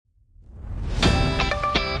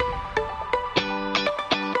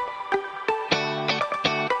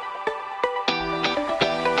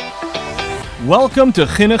Welcome to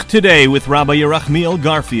Chinuch Today with Rabbi Yerachmiel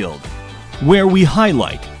Garfield, where we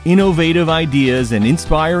highlight innovative ideas and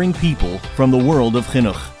inspiring people from the world of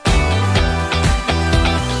Chinuch.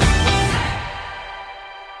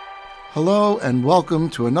 Hello and welcome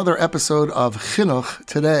to another episode of Chinuch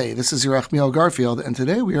Today. This is Yerachmiel Garfield, and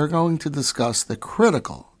today we are going to discuss the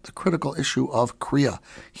critical issue of Kriah,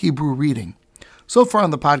 Hebrew reading. So far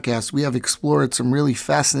on the podcast, we have explored some really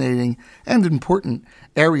fascinating and important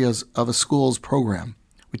areas of a school's program.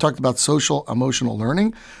 We talked about social emotional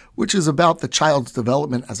learning, which is about the child's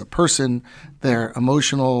development as a person, their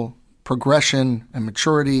emotional progression and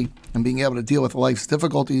maturity, and being able to deal with life's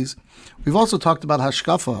difficulties. We've also talked about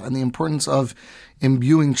hashkafa and the importance of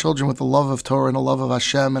imbuing children with the love of Torah and a love of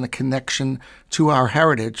Hashem and a connection to our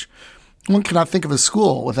heritage. One cannot think of a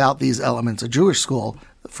school without these elements. A Jewish school,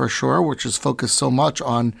 for sure, which is focused so much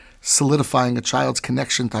on solidifying a child's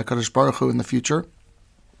connection to HaKadosh Baruch Hu in the future.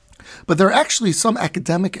 But there are actually some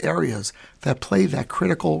academic areas that play that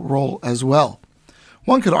critical role as well.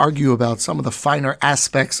 One could argue about some of the finer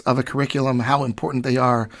aspects of a curriculum, how important they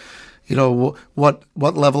are, what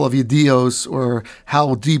level of yedios or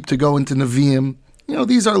how deep to go into Nevi'im.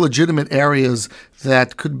 These are legitimate areas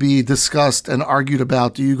that could be discussed and argued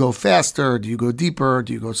about. Do you go faster? Do you go deeper?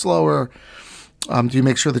 Do you go slower? Do you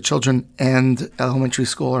make sure the children end elementary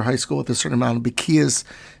school or high school with a certain amount of bikiyas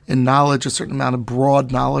in knowledge, a certain amount of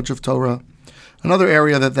broad knowledge of Torah? Another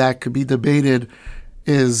area that could be debated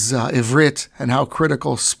is Ivrit and how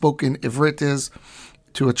critical spoken Ivrit is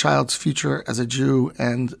to a child's future as a Jew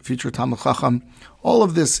and future Talmid Chacham. All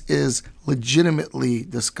of this is legitimately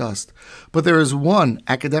discussed. But there is one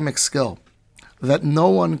academic skill that no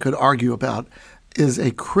one could argue about is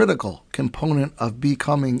a critical component of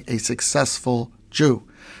becoming a successful Jew.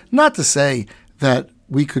 Not to say that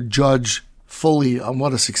we could judge fully on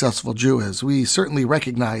what a successful Jew is. We certainly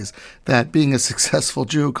recognize that being a successful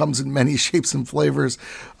Jew comes in many shapes and flavors,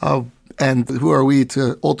 and who are we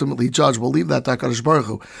to ultimately judge? We'll leave that to HaKadosh Baruch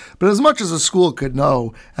Hu. But as much as a school could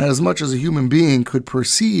know, and as much as a human being could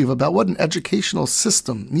perceive about what an educational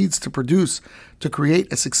system needs to produce to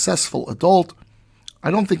create a successful adult,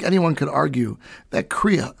 I don't think anyone could argue that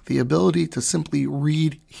Kriah, the ability to simply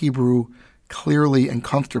read Hebrew clearly and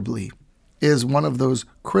comfortably, is one of those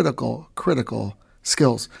critical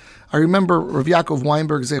skills. I remember Rav Yaakov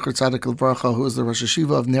Weinberg, Zecher Tzadik Livracha, who is the Rosh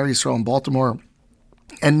Hashiva of Ner Yisrael in Baltimore,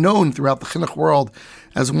 and known throughout the Chinuch world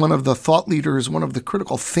as one of the thought leaders, one of the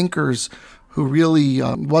critical thinkers who really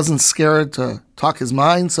wasn't scared to talk his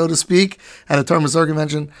mind, so to speak, at a Torah Masorah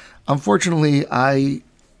convention. Unfortunately, I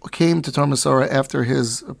came to Torah Masorah after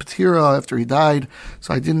his Patira, after he died,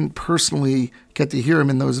 so I didn't personally get to hear him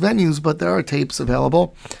in those venues, but there are tapes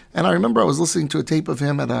available. And I remember I was listening to a tape of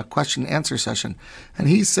him at a question and answer session, and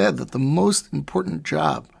he said that the most important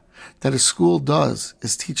job that a school does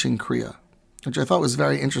is teaching Kriah, which I thought was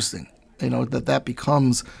very interesting, that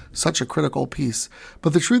becomes such a critical piece.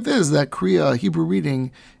 But the truth is that Kriah, Hebrew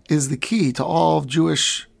reading, is the key to all of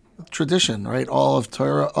Jewish tradition, right? All of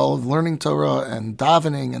Torah, all of learning Torah and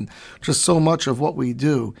davening, and just so much of what we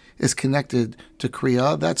do is connected to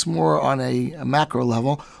Kriah. That's more on a macro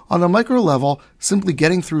level. On a micro level, simply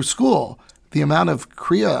getting through school, the amount of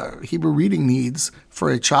Kriah, Hebrew reading needs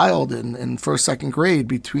for a child in first, second grade,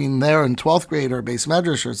 between there and 12th grade or base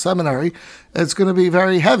medrash or seminary, it's going to be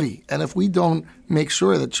very heavy. And if we don't make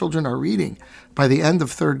sure that children are reading by the end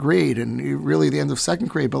of third grade and really the end of second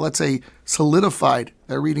grade, but let's say solidified,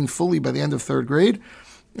 they're reading fully by the end of third grade,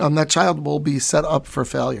 that child will be set up for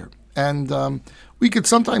failure. And we could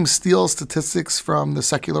sometimes steal statistics from the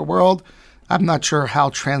secular world. I'm not sure how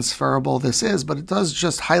transferable this is, but it does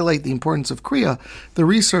just highlight the importance of Kriah. The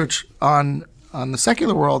research on the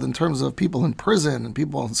secular world in terms of people in prison and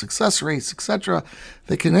people in success rates, etc.,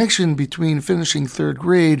 the connection between finishing third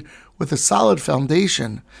grade with a solid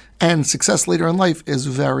foundation and success later in life is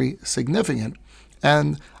very significant.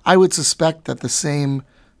 And I would suspect that the same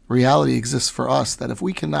reality exists for us, that if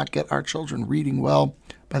we cannot get our children reading well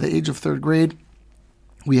by the age of third grade,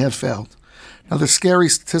 we have failed. Now, the scary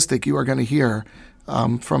statistic you are going to hear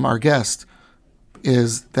from our guest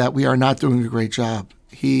is that we are not doing a great job.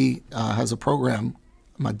 He has a program,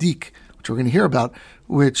 MaDYK, which we're going to hear about,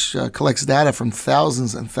 which collects data from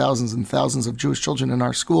thousands and thousands and thousands of Jewish children in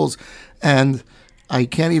our schools. And I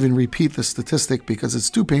can't even repeat the statistic because it's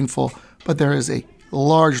too painful, but there is a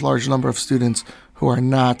large number of students who are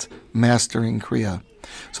not mastering Kriah.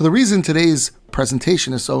 So the reason today's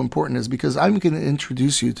presentation is so important is because I'm going to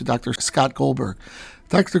introduce you to Dr. Scott Goldberg.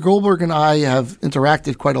 Dr. Goldberg and I have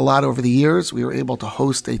interacted quite a lot over the years. We were able to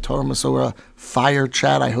host a Torah Masorah fire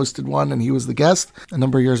chat. I hosted one, and he was the guest a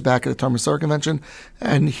number of years back at a Torah Masorah convention.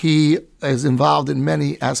 And he is involved in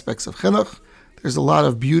many aspects of chinuch. There's a lot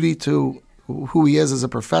of beauty to who he is as a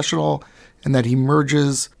professional, and that he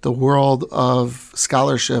merges the world of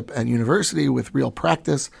scholarship and university with real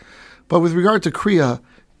practice. But with regard to Kriah,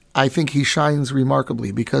 I think he shines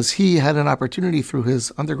remarkably because he had an opportunity through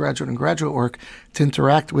his undergraduate and graduate work to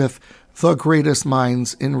interact with the greatest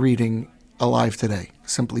minds in reading alive today,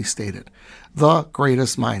 simply stated. The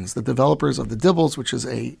greatest minds, the developers of the Dibbles, which is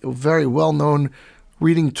a very well-known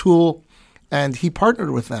reading tool, and he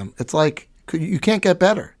partnered with them. It's like, you can't get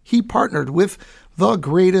better. He partnered with the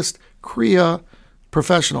greatest Kriah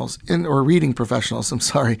professionals, reading professionals,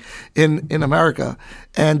 in America,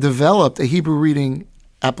 and developed a Hebrew reading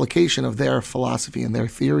application of their philosophy and their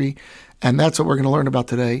theory. And that's what we're going to learn about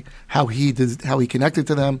today, how he connected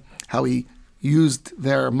to them, how he used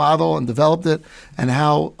their model and developed it, and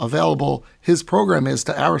how available his program is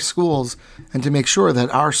to our schools, and to make sure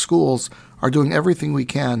that our schools are doing everything we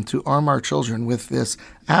can to arm our children with this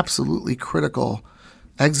absolutely critical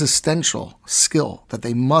existential skill that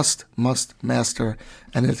they must master,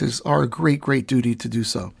 and it is our great duty to do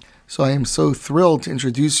so. So I am so thrilled to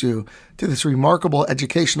introduce you to this remarkable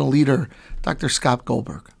educational leader, Dr. Scott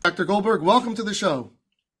Goldberg. Dr. Goldberg, welcome to the show.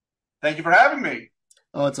 Thank you for having me.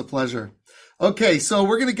 Oh, it's a pleasure. Okay, so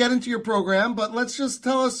we're going to get into your program, but let's just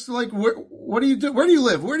tell us, what do you do? Where do you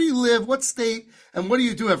live? Where do you live? What state? And what do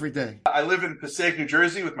you do every day? I live in Passaic, New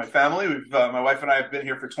Jersey with my family. My wife and I have been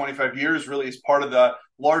here for 25 years, really as part of the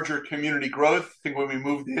larger community growth. I think when we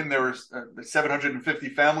moved in, there were 750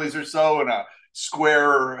 families or so, and a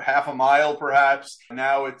square half a mile perhaps.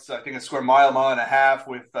 Now it's, I think, a square mile and a half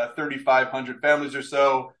with 3,500 families or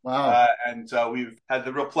so. Wow. And we've had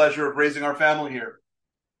the real pleasure of raising our family here.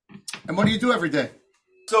 And what do you do every day?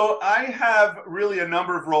 So I have really a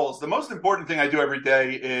number of roles. The most important thing I do every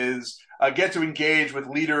day is get to engage with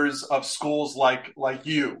leaders of schools like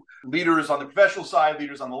you, leaders on the professional side,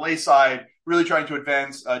 leaders on the lay side, really trying to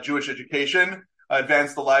advance Jewish education,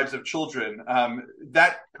 advance the lives of children.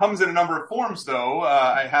 That comes in a number of forms, though.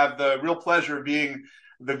 I have the real pleasure of being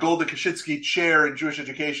the Golda Kashitsky Chair in Jewish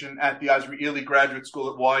Education at the Azrieli Graduate School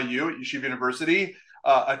at YU, at Yeshiva University,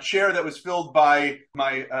 a chair that was filled by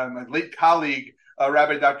my late colleague,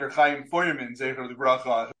 Rabbi Dr. Chaim Feuerman, Zecher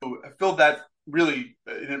Livracha, who filled that really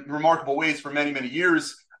in remarkable ways for many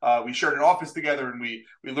years. We shared an office together, and we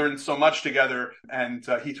learned so much together, and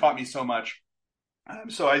he taught me so much.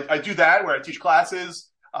 So I do that, where I teach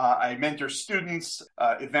classes, I mentor students,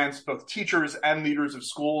 advance both teachers and leaders of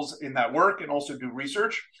schools in that work, and also do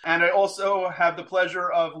research. And I also have the pleasure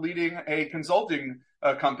of leading a consulting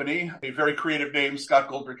company, a very creative name, Scott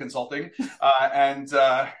Goldberg Consulting,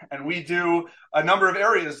 and we do a number of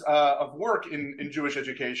areas of work in Jewish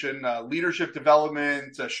education, leadership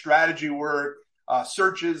development, strategy work,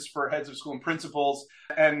 searches for heads of school and principals.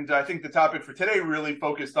 And I think the topic for today really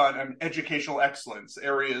focused on educational excellence,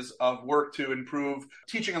 areas of work to improve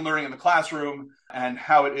teaching and learning in the classroom, and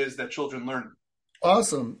how it is that children learn.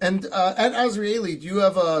 Awesome. And at Azrieli, do you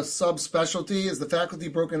have a subspecialty? Is the faculty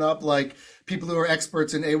broken up like people who are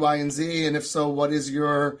experts in A, Y, and Z? And if so, what is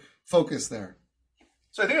your focus there?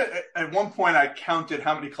 So I think at one point I counted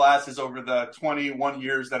how many classes over the 21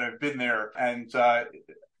 years that I've been there, and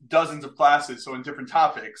dozens of classes, so in different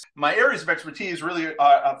topics. My areas of expertise really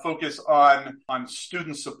focus on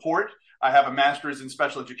student support. I have a master's in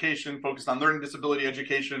special education focused on learning disability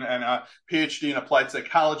education, and a PhD in applied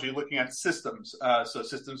psychology looking at systems, so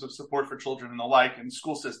systems of support for children and the like, and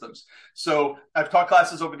school systems. So I've taught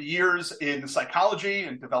classes over the years in psychology,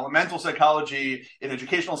 in developmental psychology, in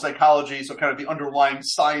educational psychology, so kind of the underlying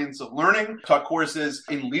science of learning. I've taught courses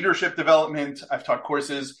in leadership development. I've taught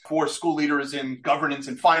courses for school leaders in governance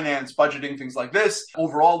and finance, budgeting, things like this,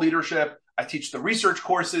 overall leadership. I teach the research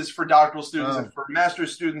courses for doctoral students, and for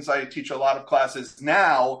master's students, I teach a lot of classes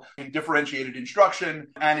now in differentiated instruction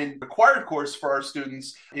and in required course for our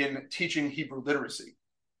students in teaching Hebrew literacy.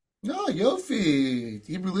 No, Yofi.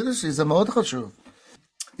 Hebrew literacy is a מאוד חשוב.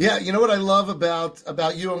 Yeah, you know what I love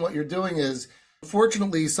about you and what you're doing is,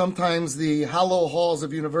 fortunately, sometimes the hollow halls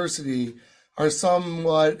of university are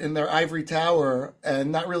somewhat in their ivory tower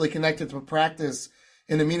and not really connected to practice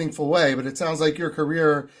in a meaningful way. But it sounds like your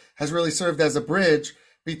career has really served as a bridge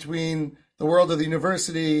between the world of the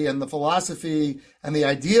university and the philosophy and the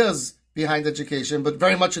ideas behind education, but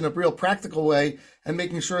very much in a real practical way, and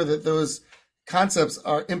making sure that those concepts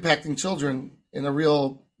are impacting children in a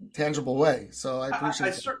real tangible way. So I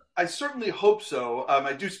appreciate it. I certainly hope so.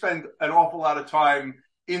 I do spend an awful lot of time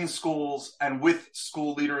in schools and with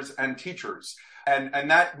school leaders and teachers. And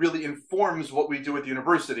that really informs what we do at the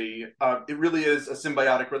university. It really is a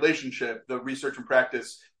symbiotic relationship, the research and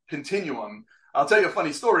practice continuum. I'll tell you a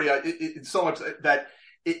funny story. It's so much that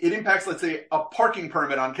it impacts, let's say, a parking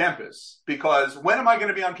permit on campus. Because when am I going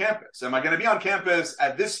to be on campus? Am I going to be on campus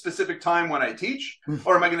at this specific time when I teach?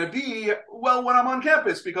 Or am I going to be, well, when I'm on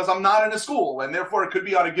campus because I'm not in a school? And therefore, it could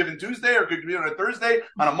be on a given Tuesday or it could be on a Thursday,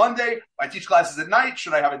 on a Monday. I teach classes at night.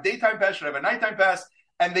 Should I have a daytime pass? Should I have a nighttime pass?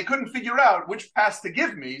 And they couldn't figure out which pass to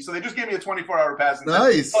give me. So they just gave me a 24-hour pass. And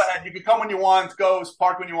nice. Said, go ahead, you can come when you want, go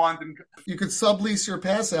park when you want. And you could sublease your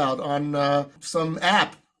pass out on some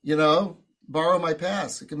app, borrow my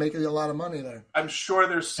pass. It can make you a lot of money there. I'm sure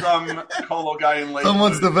there's some colo guy in Lakewood.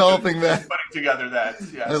 Someone's developing that. Putting together that,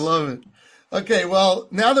 yes. I love it. Okay, well,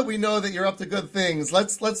 now that we know that you're up to good things,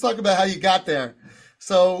 let's talk about how you got there.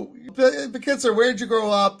 So, Bekitzer, where did you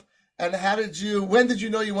grow up? And when did you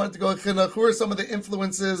know you wanted to go to chinuch? Who are some of the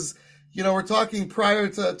influences? We're talking prior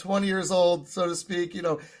to 20 years old, so to speak.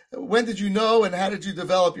 When did you know and how did you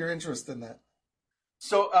develop your interest in that?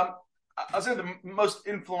 So I'll say the most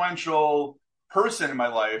influential person in my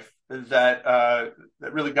life that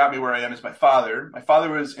really got me where I am is my father. My father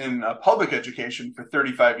was in public education for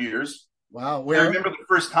 35 years. Wow. Where? I remember the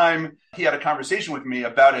first time he had a conversation with me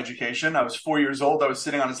about education. I was 4 years old. I was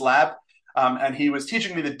sitting on his lap. And he was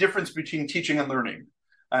teaching me the difference between teaching and learning.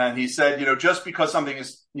 And he said, just because something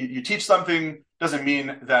is, you teach something doesn't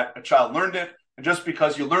mean that a child learned it. And just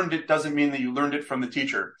because you learned it doesn't mean that you learned it from the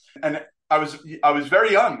teacher. And I was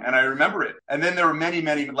very young and I remember it. And then there were many,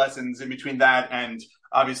 many lessons in between that and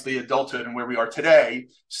obviously adulthood and where we are today.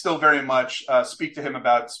 Still very much speak to him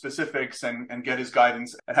about specifics and get his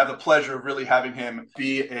guidance and have the pleasure of really having him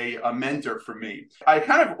be a mentor for me. I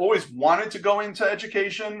kind of always wanted to go into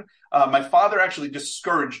education. My father actually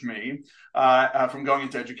discouraged me from going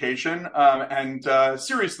into education and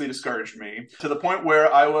seriously discouraged me to the point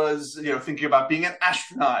where I was, thinking about being an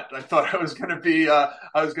astronaut. I thought I was going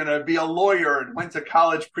to be a lawyer and went to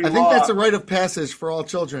college pre-law. I think that's a rite of passage for all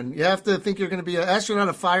children. You have to think you're going to be an astronaut,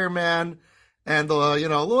 a fireman, and a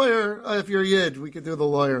lawyer. If you're a yid, we could do the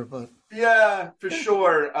lawyer, but yeah, for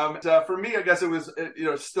sure. For me, I guess it was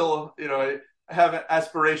still I have an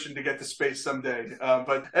aspiration to get to space someday.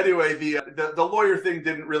 But anyway, the lawyer thing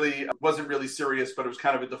wasn't really serious, but it was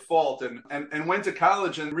kind of a default and went to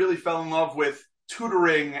college and really fell in love with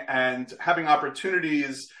tutoring and having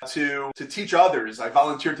opportunities to teach others. I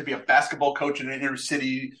volunteered to be a basketball coach in an inner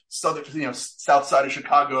city, south side of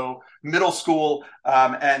Chicago middle school,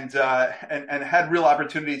 and had real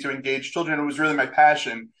opportunity to engage children. It was really my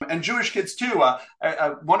passion. And Jewish kids too.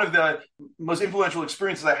 One of the most influential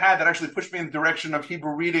experiences I had that actually pushed me in the direction of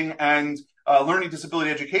Hebrew reading and learning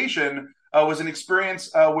disability education was an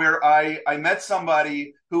experience where I met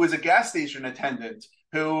somebody who was a gas station attendant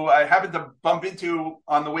who I happened to bump into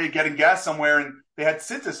on the way getting gas somewhere, and they had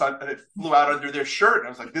tzitzis that flew out under their shirt. And I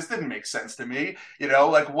was like, this didn't make sense to me.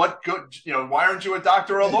 What good, why aren't you a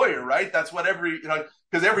doctor or a lawyer, right? That's what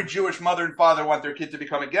because every Jewish mother and father want their kid to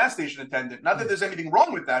become a gas station attendant. Not that there's anything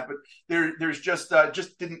wrong with that, but there's just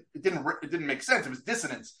it didn't make sense. It was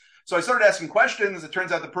dissonance. So I started asking questions. It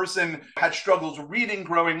turns out the person had struggles reading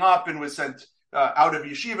growing up and was sent out of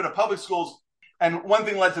yeshiva to public schools. And one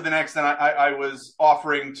thing led to the next, and I was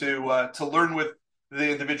offering to learn with the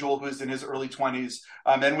individual who was in his early 20s.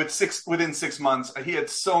 And within 6 months, he had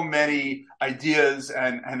so many ideas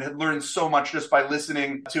and had learned so much just by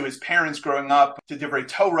listening to his parents growing up, to Divrei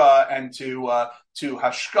Torah and to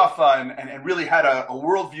Hashkafa, and really had a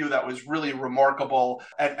worldview that was really remarkable.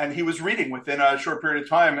 And he was reading within a short period of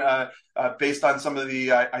time based on some of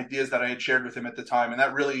the ideas that I had shared with him at the time. And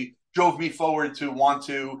that really drove me forward to want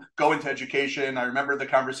to go into education. I remember the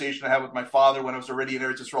conversation I had with my father when I was already in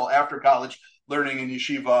Eretz Yisrael after college, learning in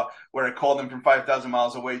yeshiva, where I called him from 5,000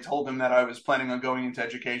 miles away, told him that I was planning on going into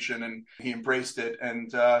education, and he embraced it. And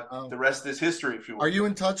the rest is history, if you will. Are you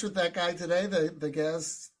in touch with that guy today, the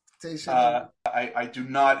gas station? I do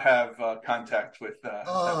not have contact with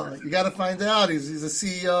you got to find out. He's a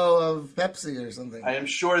CEO of Pepsi or something. I am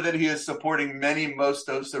sure that he is supporting many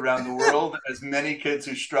mostos around the world, as many kids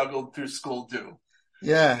who struggled through school do.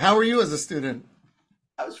 Yeah. How were you as a student?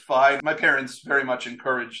 I was fine. My parents very much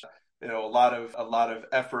encouraged a lot of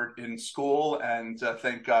effort in school, and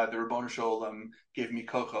thank God the Ribono Shel Olam gave me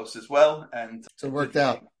kochos as well, and so it worked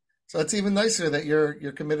out. So it's even nicer that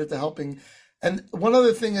you're committed to helping. And one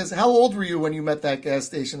other thing is, how old were you when you met that gas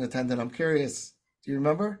station attendant? I'm curious. Do you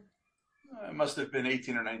remember? I must have been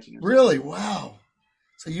 18 or 19 years Really? Old. Wow.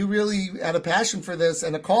 So you really had a passion for this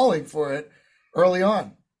and a calling for it early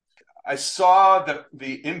on. I saw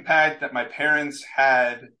the impact that my parents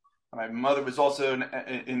had. My mother was also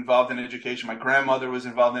involved in education. My grandmother was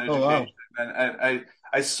involved in Oh, wow. education, and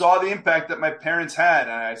I saw the impact that my parents had,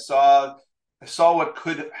 and I saw what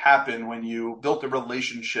could happen when you built a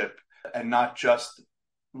relationship and not just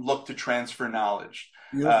look to transfer knowledge.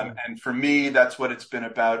 Beautiful. And for me, that's what it's been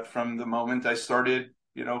about from the moment I started,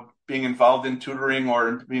 being involved in tutoring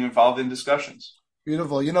or being involved in discussions.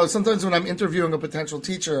 Beautiful. Sometimes when I'm interviewing a potential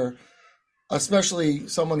teacher, especially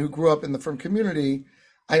someone who grew up in the frum community,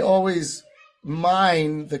 I always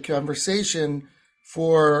mine the conversation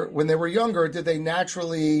for when they were younger. Did they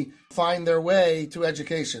naturally find their way to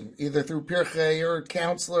education, either through pirchei or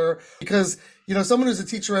counselor? Because, someone who's a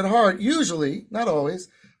teacher at heart, usually, not always,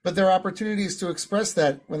 but there are opportunities to express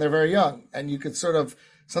that when they're very young. And you could sort of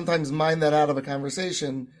sometimes mine that out of a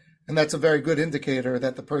conversation. And that's a very good indicator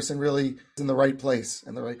that the person really is in the right place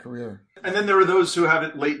and the right career. And then there are those who have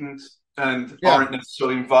it latent and aren't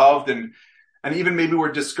necessarily involved, and even maybe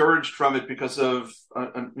were discouraged from it because of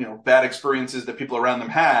bad experiences that people around them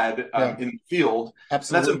had in the field.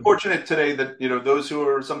 Absolutely. And that's unfortunate today that those who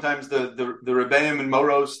are sometimes the rebbeim and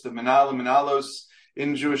moros, the menal and menalos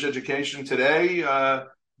in Jewish education today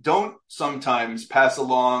don't sometimes pass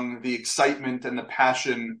along the excitement and the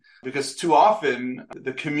passion, because too often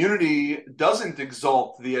the community doesn't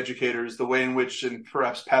exalt the educators the way in which in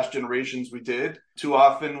perhaps past generations we did. Too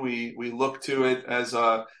often we look to it as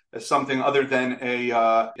something other than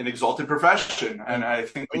an exalted profession, and I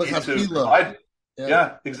think we need to provide it.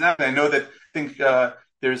 Yeah, exactly. I know that. I think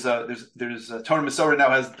there's Torah Masorah now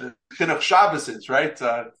has the Chinuch Shabbos, right,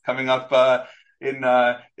 coming up in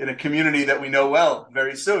a community that we know well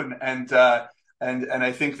very soon, and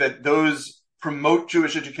I think that those promote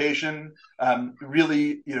Jewish education,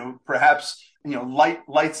 really, perhaps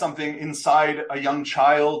light something inside a young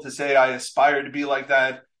child to say, I aspire to be like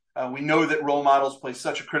that. We know that role models play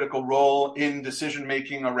such a critical role in decision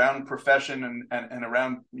making around profession and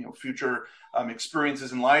around future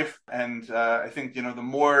experiences in life. And I think the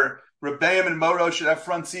more rebbeim and moros should have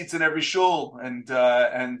front seats in every shul, and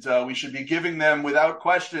we should be giving them without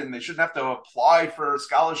question. They shouldn't have to apply for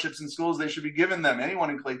scholarships in schools. They should be given them.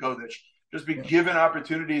 Anyone in Klei Kodesh just be given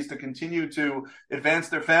opportunities to continue to advance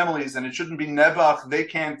their families. And it shouldn't be nebach, they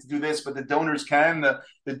can't do this, but the donors can.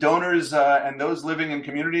 The donors and those living in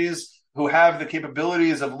communities who have the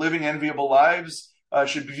capabilities of living enviable lives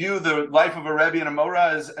should view the life of a Rebbe and a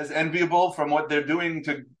Mora as enviable from what they're doing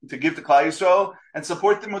to give to Klal Yisrael, and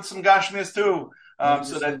support them with some gashmias too.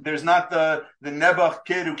 So that there's not the Nebuch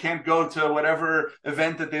kid who can't go to whatever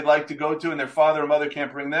event that they'd like to go to, and their father or mother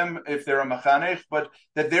can't bring them if they're a machanech, but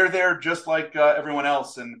that they're there just like everyone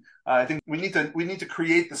else. And I think we need to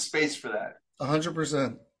create the space for that.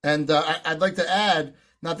 100%. And I'd like to add,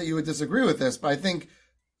 not that you would disagree with this, but I think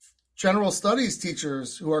general studies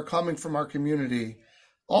teachers who are coming from our community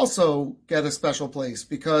also get a special place,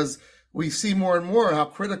 because we see more and more how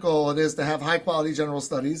critical it is to have high quality general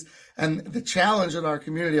studies, and the challenge in our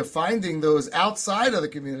community of finding those outside of the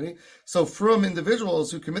community. So from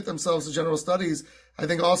individuals who commit themselves to general studies, I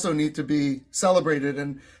think also need to be celebrated.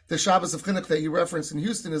 And the Shabbos of Chinuch that you referenced in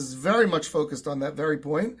Houston is very much focused on that very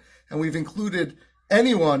point. And we've included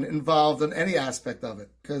anyone involved in any aspect of it,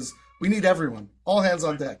 because we need everyone, all hands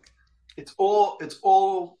on deck. It's all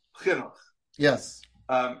chinuch. Yes.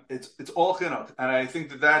 It's all chinuch, and I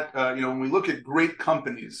think that when we look at great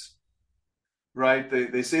companies, right?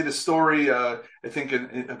 They say the story. I think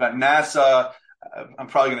about NASA. I'm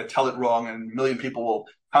probably going to tell it wrong, and a million people will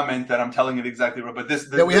comment that I'm telling it exactly wrong.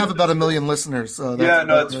 But we have about 1 million listeners. So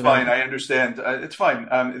it's fine. I understand. It's fine.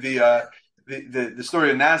 The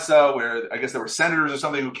story of NASA, where I guess there were senators or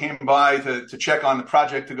something who came by to check on the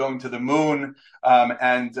project to going to the moon,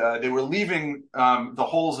 and they were leaving the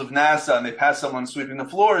halls of NASA, and they passed someone sweeping the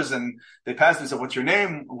floors, and they passed and said, "What's your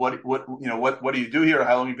name? What do you do here?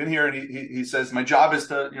 How long have you been here?" And he says, "My job is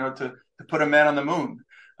to put a man on the moon,"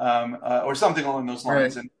 or something along those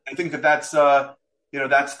lines. Right. And I think that's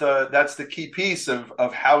the key piece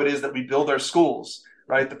of how it is that we build our schools,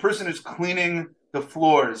 right? The person who's cleaning the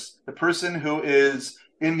floors, the person who is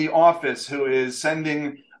in the office, who is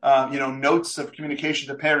sending, notes of communication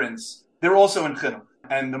to parents, they're also in chinuch.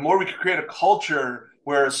 And the more we can create a culture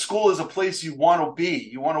where a school is a place you want to be,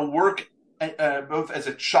 you want to work both as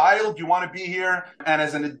a child, you want to be here, and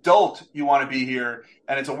as an adult, you want to be here.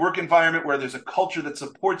 And it's a work environment where there's a culture that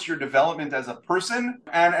supports your development as a person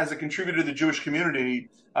and as a contributor to the Jewish community.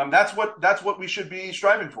 That's what we should be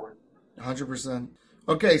striving for. 100%.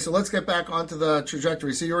 Okay, so let's get back onto the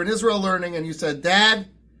trajectory. So you're in Israel learning, and you said, Dad,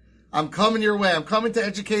 I'm coming your way. I'm coming to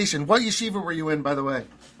education. What yeshiva were you in, by the way?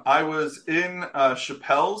 I was in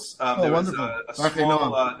Chappelle's. There wonderful. was a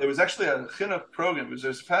small. There was actually a chinuch program. It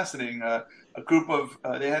was fascinating. A group of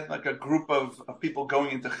they had like a group of people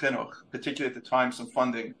going into chinuch, particularly at the time, some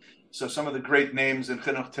funding. So some of the great names in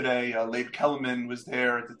chinuch today, Leib Kellerman was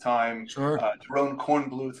there at the time. Sure. Doron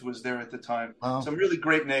Kornbluth was there at the time. Wow. Some really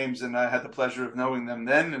great names, and I had the pleasure of knowing them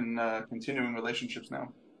then and continuing relationships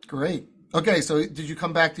now. Great. Okay, so did you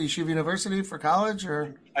come back to Yeshiva University for college,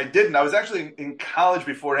 or? I didn't. I was actually in college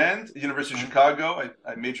beforehand, the University of Chicago.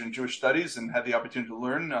 I majored in Jewish studies and had the opportunity to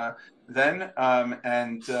learn then.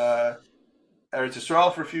 Eretz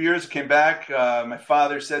Yisrael for a few years, came back. My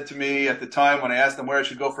father said to me at the time when I asked him where I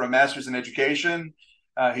should go for a master's in education,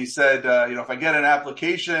 he said, if I get an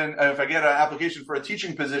application for a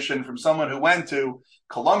teaching position from someone who went to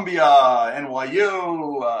Columbia,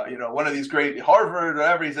 NYU, one of these great Harvard,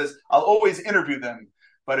 whatever, he says, I'll always interview them.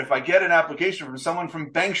 But if I get an application from someone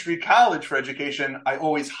from Bank Street College for education, I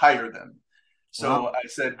always hire them. So I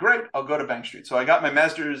said, great, I'll go to Bank Street. So I got my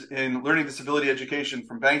master's in learning disability education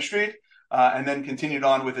from Bank Street. And then continued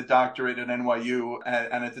on with a doctorate at NYU.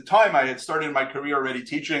 And at the time, I had started my career already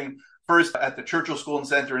teaching, first at the Churchill School and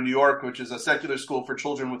Center in New York, which is a secular school for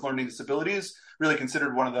children with learning disabilities, really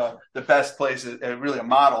considered one of the best places, really a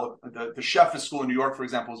model. The Sheffield School in New York, for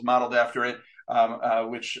example, was modeled after it,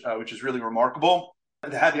 which is really remarkable.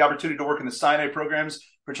 I had the opportunity to work in the Sinai programs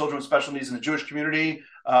for children with special needs in the Jewish community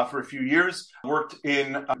for a few years. Worked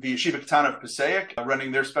in the Yeshiva Ketana of Passaic,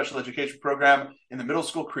 running their special education program in the middle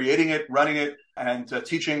school, creating it, running it, and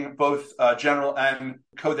teaching both general and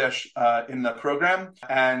Kodesh in the program.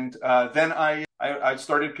 And then I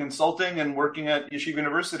started consulting and working at Yeshiva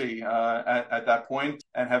University at that point,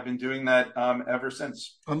 and have been doing that ever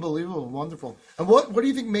since. Unbelievable. Wonderful. And what do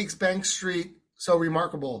you think makes Bank Street so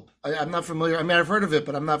remarkable? I'm not familiar. I mean, I've heard of it,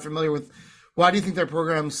 but I'm not familiar with. Why do you think their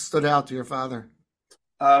programs stood out to your father?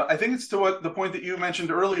 I think it's to the point that you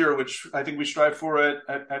mentioned earlier, which I think we strive for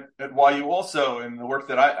at YU also, in the work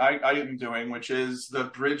that I am doing, which is the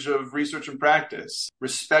bridge of research and practice.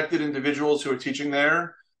 Respected individuals who are teaching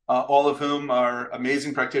there, all of whom are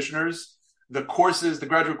amazing practitioners. The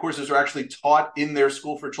graduate courses are actually taught in their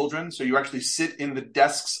school for children. So you actually sit in the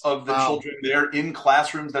desks of the children there in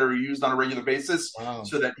classrooms that are used on a regular basis,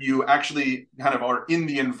 so that you actually kind of are in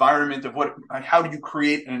the environment of how do you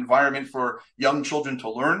create an environment for young children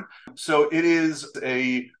to learn. So it is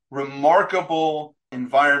a remarkable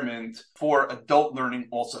environment for adult learning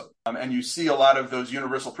also. And you see a lot of those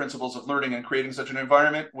universal principles of learning and creating such an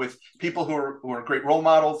environment with people who are great role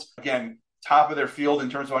models. Again, top of their field in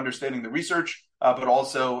terms of understanding the research, but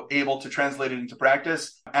also able to translate it into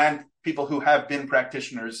practice, and people who have been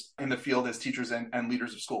practitioners in the field as teachers and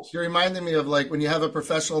leaders of schools. You're reminding me of like when you have a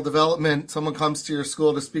professional development, someone comes to your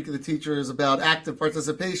school to speak to the teachers about active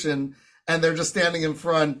participation, and they're just standing in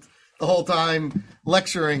front the whole time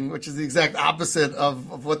lecturing, which is the exact opposite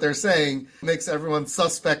of what they're saying, makes everyone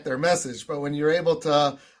suspect their message. But when you're able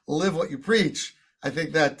to live what you preach, I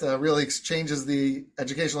think that really changes the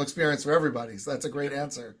educational experience for everybody. So that's a great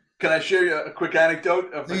answer. Can I share you a quick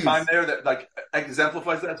anecdote of the time there that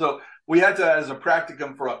exemplifies that? So we had to, as a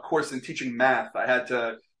practicum for a course in teaching math, I had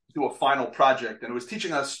to do a final project, and it was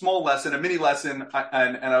teaching a small lesson, a mini lesson,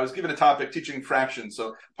 and I was given a topic, teaching fractions.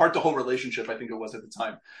 So part the whole relationship, I think it was at the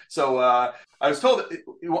time. So I was told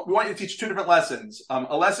we want you to teach two different lessons.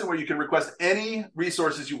 A lesson where you can request any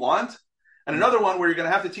resources you want, and another one where you're going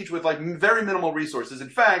to have to teach with like very minimal resources. In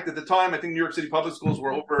fact, at the time, I think New York City public schools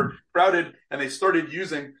were overcrowded, and they started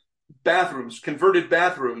using converted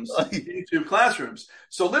bathrooms into classrooms.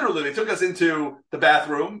 So literally, they took us into the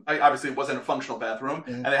bathroom. Obviously, it wasn't a functional bathroom,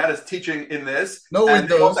 and they had us teaching in this. No and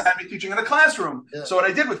windows. They also had me teaching in a classroom. Yeah. So what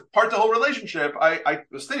I did with part the whole relationship, I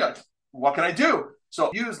was thinking, what can I do? So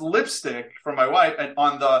I used lipstick for my wife and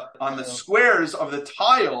on the squares of the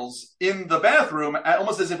tiles in the bathroom,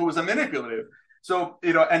 almost as if it was a manipulative. So,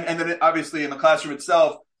 and then obviously in the classroom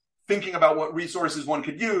itself, thinking about what resources one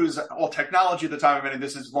could use, all technology at the time. I mean,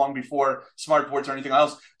 this is long before smartboards or anything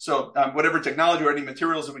else. So whatever technology or any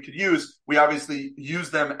materials that we could use, we obviously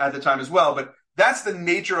used them at the time as well. But that's the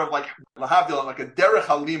nature of like a derech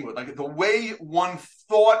halimud, like the way one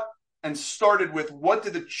thought and started with what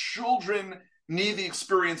did the children need the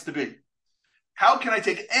experience to be? How can I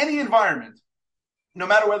take any environment, no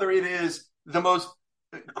matter whether it is the most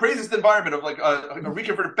craziest environment of like a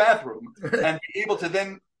reconverted bathroom, and be able to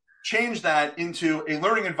then change that into a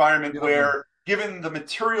learning environment where, given the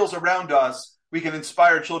materials around us, we can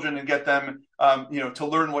inspire children and get them, to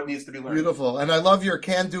learn what needs to be learned. Beautiful. And I love your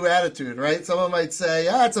can-do attitude, right? Someone might say,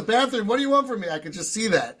 it's a bathroom. What do you want from me? I could just see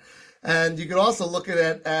that. And you could also look at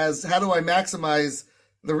it as, how do I maximize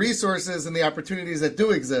the resources and the opportunities that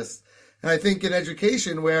do exist? And I think in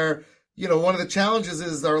education, where, one of the challenges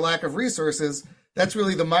is our lack of resources, that's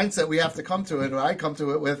really the mindset we have to come to it, or I come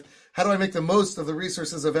to it with, how do I make the most of the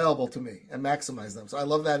resources available to me and maximize them? So I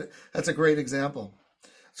love that. That's a great example.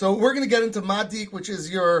 So we're going to get into MaDYK, which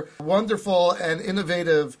is your wonderful and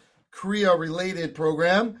innovative Kriah-related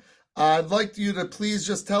program. I'd like you to please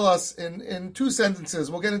just tell us in 2 sentences,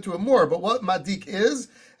 we'll get into it more, but what MaDYK is,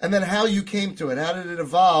 and then how you came to it. How did it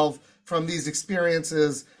evolve from these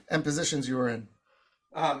experiences and positions you were in?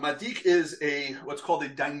 MaDYK is what's called a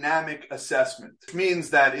dynamic assessment. It means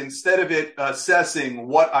that instead of it assessing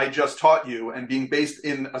what I just taught you and being based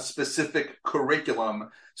in a specific curriculum,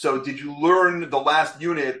 so did you learn the last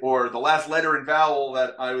unit or the last letter and vowel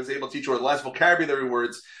that I was able to teach, or the last vocabulary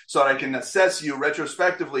words, so that I can assess you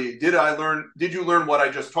retrospectively? Did you learn what I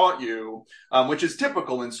just taught you? Which is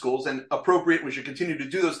typical in schools and appropriate. We should continue to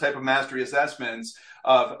do those type of mastery assessments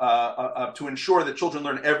to ensure that children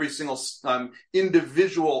learn every single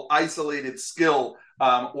individual isolated skill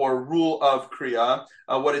or rule of Kriah.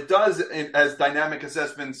 What it does, as dynamic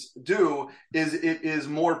assessments do, is it is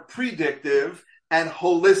more predictive and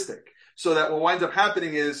holistic. So that what winds up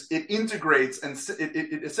happening is it integrates and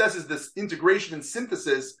it assesses this integration and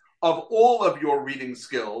synthesis of all of your reading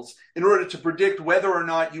skills in order to predict whether or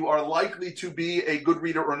not you are likely to be a good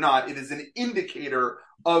reader or not. It is an indicator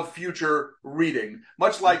of future reading.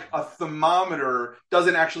 Much like a thermometer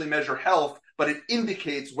doesn't actually measure health, but it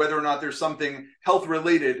indicates whether or not there's something health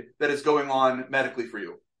related that is going on medically for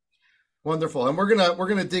you. Wonderful. And we're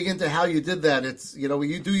gonna dig into how you did that. It's,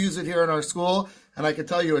 we do use it here in our school, and I can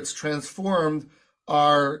tell you it's transformed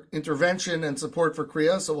our intervention and support for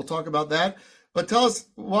Kriah. So we'll talk about that. But tell us,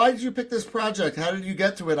 why did you pick this project? How did you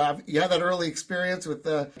get to it? You had that early experience with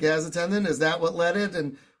the gas attendant. Is that what led it?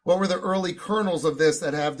 And what were the early kernels of this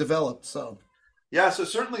that have developed? So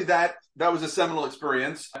certainly that was a seminal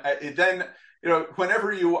experience. Then,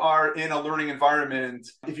 whenever you are in a learning environment,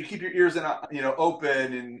 if you keep your ears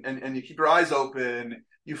open and you keep your eyes open,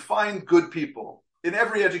 you find good people in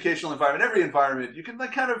every educational environment, every environment. You can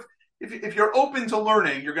if you're open to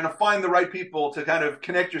learning, you're going to find the right people to kind of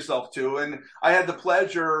connect yourself to. And I had the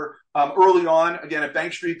pleasure early on, again, at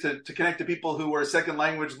Bank Street to connect to people who were second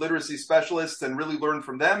language literacy specialists and really learn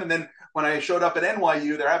from them. And then when I showed up at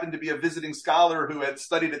NYU, there happened to be a visiting scholar who had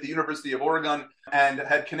studied at the University of Oregon and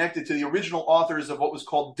had connected to the original authors of what was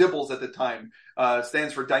called DIBBLES at the time.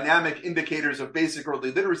 Stands for Dynamic Indicators of Basic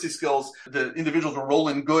Early Literacy Skills. The individuals were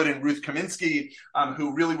Roland Good and Ruth Kaminsky,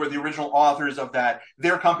 who really were the original authors of that.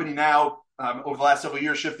 Their company now, over the last several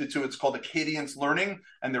years, shifted to, it's called Acadience Learning,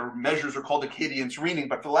 and their measures are called Acadience Reading.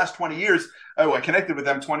 But for the last 20 years, I connected with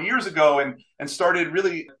them 20 years ago and started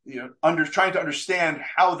really trying to understand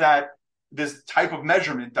how this type of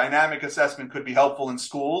measurement, dynamic assessment, could be helpful in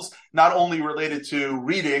schools, not only related to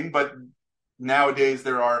reading, but nowadays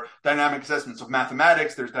there are dynamic assessments of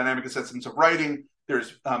mathematics, there's dynamic assessments of writing,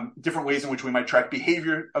 there's different ways in which we might track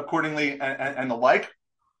behavior accordingly and the like.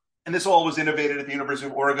 And this all was innovated at the University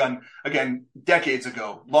of Oregon, again, decades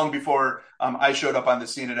ago, long before I showed up on the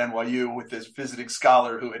scene at NYU with this visiting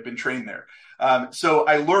scholar who had been trained there. So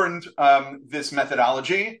I learned this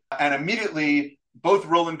methodology, and immediately both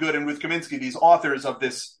Roland Good and Ruth Kaminsky, these authors of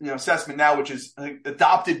this assessment now, which is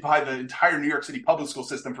adopted by the entire New York City public school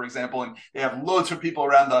system, for example, and they have loads of people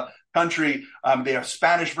around the country. They have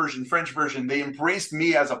Spanish version, French version. They embraced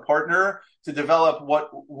me as a partner to develop what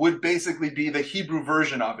would basically be the Hebrew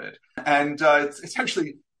version of it. And it's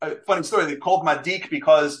actually a funny story. They called MaDYK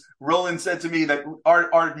because Roland said to me that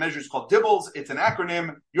our measure is called DIBBLES. It's an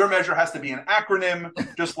acronym. Your measure has to be an acronym,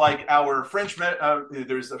 just like our French.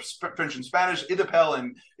 There's a French and Spanish. IDEPEL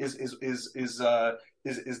and is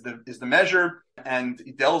the measure, and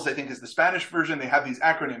IDELS, I think, is the Spanish version. They have these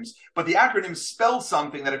acronyms, but the acronym spells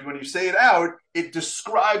something that when you say it out, it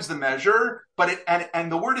describes the measure, but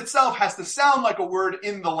and the word itself has to sound like a word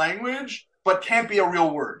in the language, but can't be a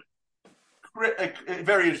real word.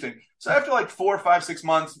 Very interesting. So after like 4, 5, 6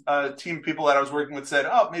 months, a team of people that I was working with said,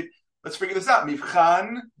 maybe let's figure this out.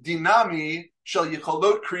 Mivchan Dinami Shel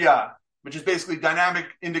Yicholot Kriah, which is basically dynamic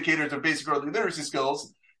indicators of basic early literacy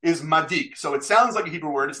skills, is MaDYK. So it sounds like a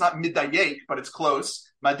Hebrew word. It's not MaDYK, but it's close.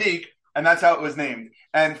 MaDYK, and that's how it was named.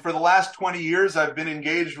 And for the last 20 years, I've been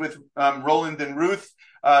engaged with Roland and Ruth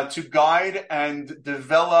to guide and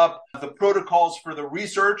develop the protocols for the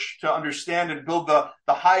research to understand and build the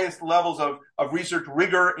highest levels of research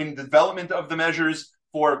rigor in development of the measures,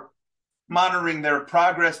 for monitoring their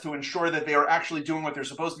progress to ensure that they are actually doing what they're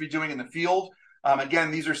supposed to be doing in the field.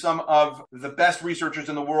 Again, these are some of the best researchers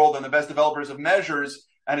in the world and the best developers of measures,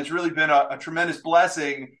 And it's really been a tremendous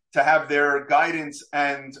blessing to have their guidance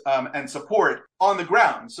and support on the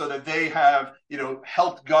ground, so that they have,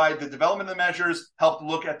 helped guide the development of the measures, helped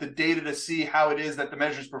look at the data to see how it is that the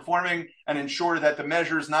measure is performing, and ensure that the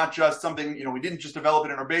measure is not just something, we didn't just develop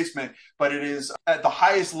it in our basement, but it is at the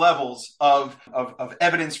highest levels of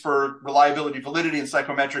evidence for reliability, validity, and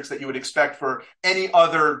psychometrics that you would expect for any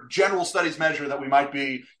other general studies measure that we might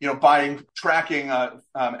be, buying, tracking,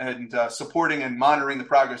 and supporting and monitoring the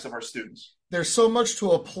progress of our students. There's so much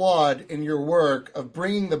to applaud in your work of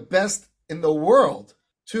bringing the best in the world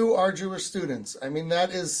to our Jewish students. I mean,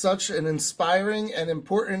 that is such an inspiring and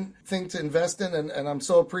important thing to invest in, and I'm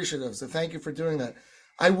so appreciative. So thank you for doing that.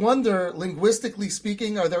 I wonder, linguistically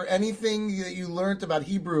speaking, are there anything that you learned about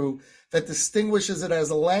Hebrew that distinguishes it as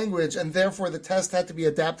a language, and therefore the test had to be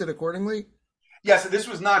adapted accordingly? Yes, this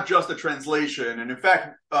was not just a translation. And in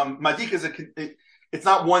fact, MaDYK it's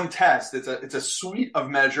not one test. It's a suite of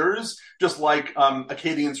measures, just like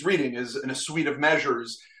Akkadian's reading is in a suite of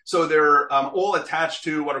measures. So they're all attached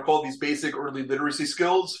to what are called these basic early literacy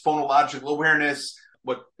skills: phonological awareness,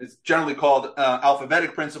 what is generally called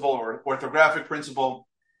alphabetic principle or orthographic principle,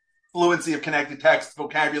 fluency of connected text,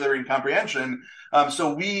 vocabulary, and comprehension.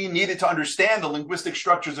 So we needed to understand the linguistic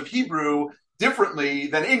structures of Hebrew differently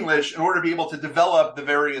than English in order to be able to develop the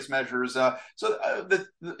various measures. A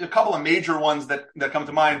couple of major ones that come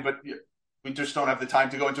to mind, but we just don't have the time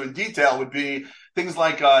to go into in detail, would be things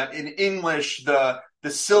like in English, the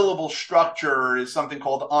syllable structure is something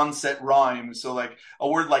called onset rhyme. So like a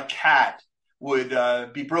word like cat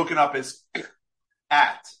would be broken up as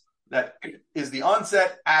at. That is the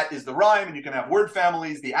onset, at is the rhyme, and you can have word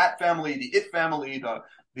families, the at family, the it family, the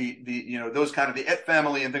those kind of the it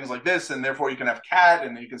family and things like this, and therefore you can have cat,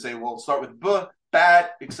 and then you can say, well, start with b,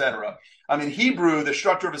 bat, etc. In Hebrew, the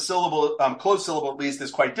structure of a syllable, closed syllable at least, is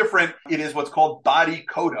quite different. It is what's called body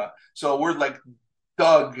coda. So a word like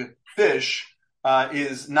dug, fish,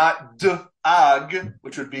 is not d-ag,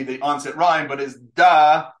 which would be the onset rhyme, but is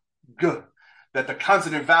da-g. That the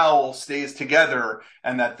consonant vowel stays together,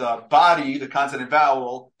 and that the body, the consonant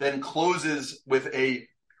vowel, then closes with a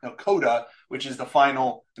coda, which is the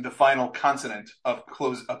final consonant of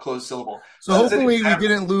a closed syllable. So hopefully we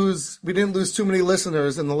didn't lose too many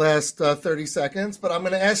listeners in the last 30 seconds. But I'm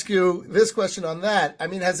going to ask you this question on that. I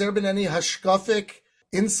mean, has there been any hashkafic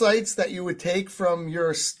insights that you would take from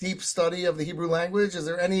your steep study of the Hebrew language? Is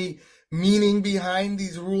there any meaning behind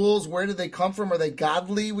these rules? Where do they come from? Are they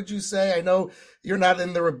godly, would you say? I know you're not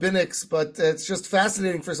in the rabbinics, but it's just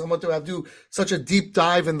fascinating for someone to have do such a deep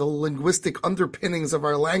dive in the linguistic underpinnings of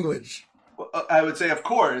our language. Well, I would say, of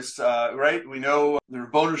course, right? We know the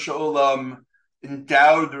Ribono Shel Olam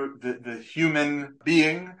endowed the human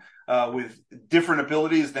being with different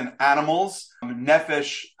abilities than animals.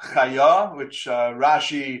 Nefesh Chaya, which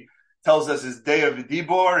Rashi tells us is Dea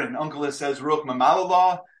V'Dibor, and Unkelos says Ruach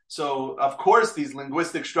Mamalallah. So, of course, these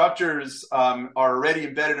linguistic structures are already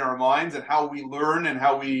embedded in our minds, and how we learn and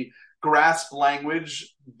how we grasp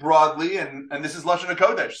language broadly. And this is Lashon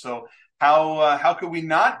HaKodesh. So how could we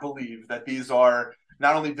not believe that these are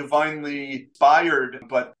not only divinely inspired,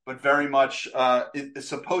 but very much is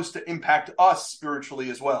supposed to impact us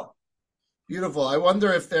spiritually as well? Beautiful. I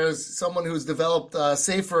wonder if there's someone who's developed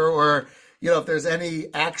Sefer, or, if there's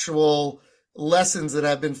any actual lessons that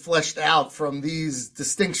have been fleshed out from these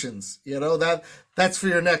distinctions. That's for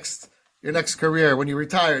your next career. When you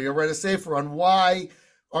retire, you'll write a sefer on why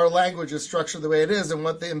our language is structured the way it is and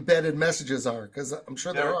what the embedded messages are, because I'm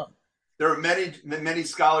sure there are. There are many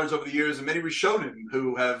scholars over the years, and many Rishonim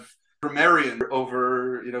who have grammarian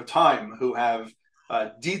over time, who have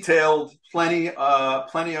detailed plenty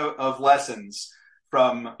of lessons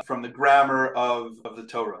from the grammar of the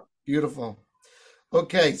Torah. Beautiful.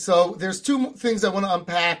 Okay, so there's two things I want to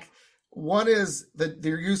unpack. One is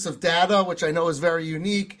their use of data, which I know is very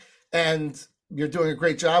unique, and you're doing a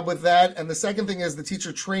great job with that. And the second thing is the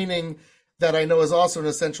teacher training, that I know is also an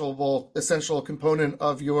essential component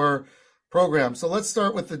of your program. So let's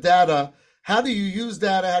start with the data. How do you use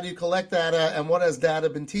data? How do you collect data? And what has data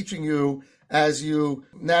been teaching you as you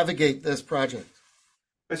navigate this project?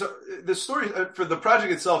 So the story for the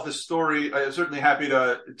project itself, I'm certainly happy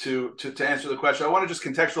to answer the question. I want to just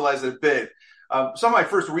contextualize it a bit. Some of my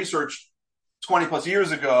first research 20 plus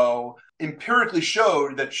years ago empirically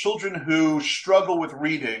showed that children who struggle with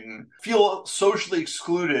reading feel socially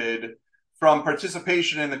excluded from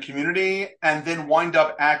participation in the community, and then wind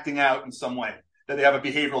up acting out in some way, that they have a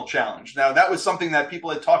behavioral challenge. Now, that was something that people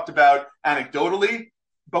had talked about anecdotally,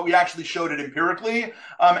 but we actually showed it empirically,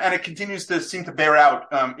 and it continues to seem to bear out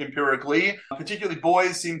empirically. Particularly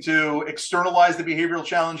boys seem to externalize the behavioral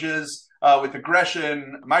challenges with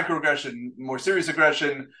aggression, microaggression, more serious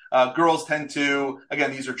aggression. Girls tend to,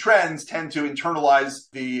 again, these are trends, tend to internalize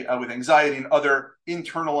with anxiety and other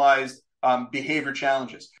internalized behavior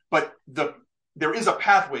challenges. But there is a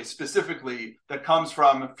pathway specifically that comes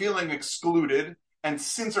from feeling excluded. And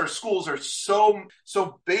since our schools are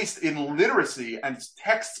so based in literacy and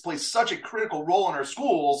texts play such a critical role in our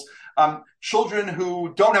schools, children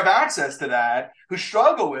who don't have access to that, who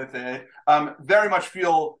struggle with it, very much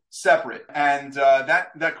feel separate. And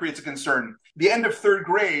that creates a concern. The end of third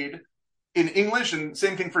grade in English, and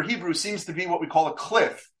same thing for Hebrew, seems to be what we call a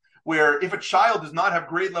cliff, where if a child does not have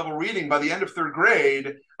grade level reading by the end of third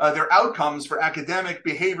grade, their outcomes for academic,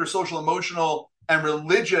 behavior, social, emotional, and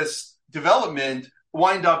religious development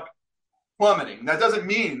wind up plummeting. That doesn't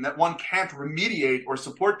mean that one can't remediate or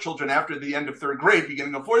support children after the end of third grade,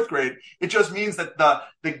 beginning of fourth grade. It just means that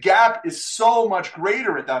the gap is so much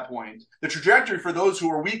greater at that point. The trajectory for those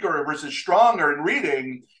who are weaker versus stronger in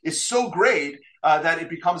reading is so great that it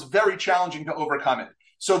becomes very challenging to overcome it.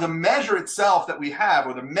 So the measure itself that we have,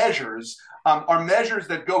 or the measures, are measures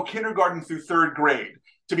that go kindergarten through third grade,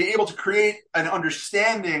 to be able to create an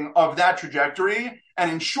understanding of that trajectory and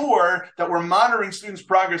ensure that we're monitoring students'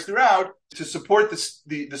 progress throughout to support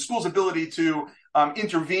the school's ability to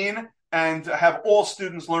intervene and have all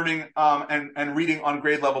students learning and reading on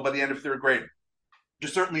grade level by the end of third grade, which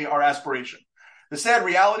is certainly our aspiration. The sad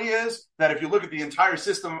reality is that if you look at the entire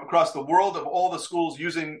system across the world of all the schools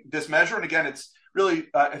using this measure, and again, it's really,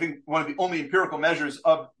 I think, one of the only empirical measures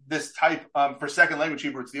of this type for second language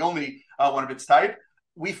Hebrew, it's the only one of its type,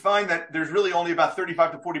 we find that there's really only about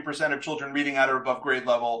 35 to 40% of children reading at or above grade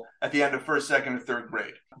level at the end of first, second, or third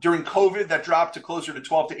grade. During COVID, that dropped to closer to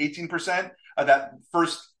 12 to 18%, that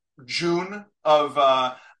first June of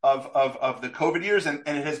the COVID years, and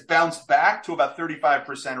it has bounced back to about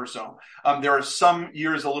 35% or so. There are some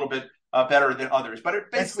years a little bit better than others, but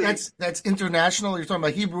it basically that's international. You're talking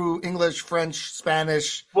about Hebrew, English, French,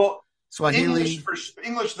 Spanish. Well, Swahili.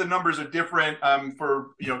 English, the numbers are different for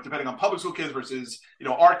depending on public school kids versus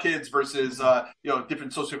our kids versus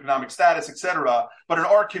different socioeconomic status, etc. But in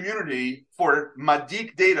our community, for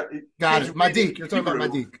MaDYK data, got it. MaDYK. You're talking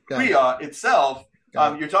about MaDYK. Kriah itself.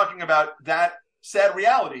 You're talking about that sad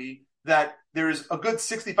reality that there's a good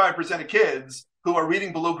 65% of kids who are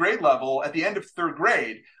reading below grade level at the end of third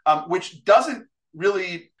grade, which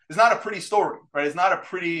is not a pretty story, right? It's not a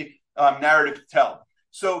pretty narrative to tell.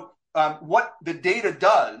 So what the data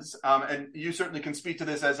does, and you certainly can speak to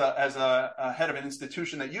this as a head of an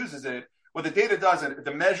institution that uses it, what the data does, and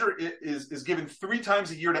the measure is given 3 times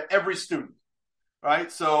a year to every student, right?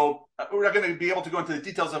 So we're not going to be able to go into the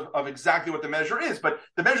details of exactly what the measure is, but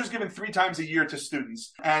the measure is given 3 times a year to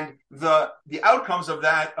students. And the outcomes of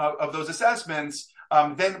those assessments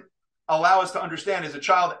then allow us to understand, is a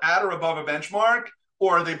child at or above a benchmark,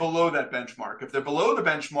 or are they below that benchmark? If they're below the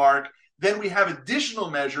benchmark, then we have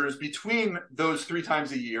additional measures between those 3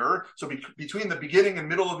 times a year. So between the beginning and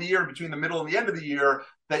middle of the year, and between the middle and the end of the year,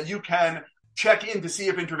 that you can check in to see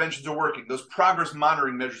if interventions are working. Those progress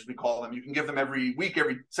monitoring measures, we call them. You can give them every week,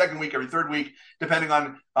 every second week, every third week, depending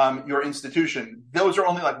on your institution. Those are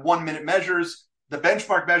only like 1-minute measures. The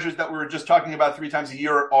benchmark measures that we were just talking about 3 times a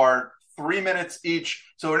year are 3 minutes each.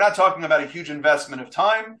 So we're not talking about a huge investment of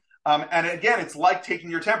time. And again, it's like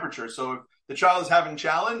taking your temperature. So if the child is having a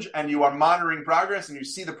challenge and you are monitoring progress and you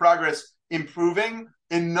see the progress improving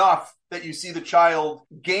enough that you see the child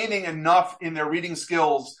gaining enough in their reading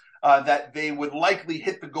skills that they would likely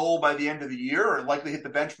hit the goal by the end of the year, or likely hit the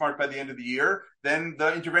benchmark by the end of the year, then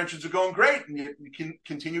the interventions are going great and you can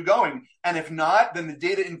continue going. And if not, then the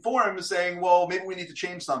data informs saying, well, maybe we need to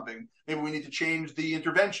change something. Maybe we need to change the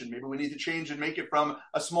intervention. Maybe we need to change and make it from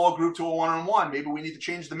a small group to a one-on-one. Maybe we need to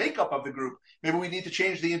change the makeup of the group. Maybe we need to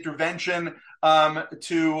change the intervention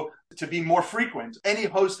to be more frequent. Any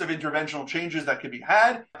host of interventional changes that could be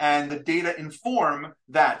had, and the data inform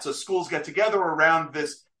that. So schools get together around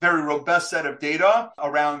this very robust set of data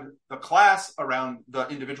around the class, around the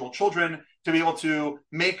individual children, to be able to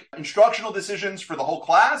make instructional decisions for the whole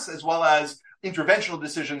class, as well as interventional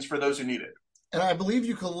decisions for those who need it. And I believe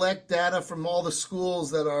you collect data from all the schools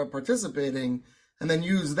that are participating and then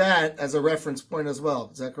use that as a reference point as well.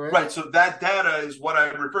 Is that correct? Right. So that data is what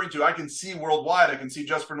I'm referring to. I can see worldwide. I can see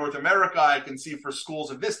just for North America. I can see for schools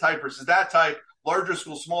of this type versus that type, larger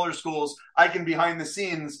schools, smaller schools. I can, behind the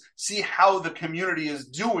scenes, see how the community is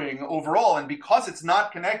doing overall. And because it's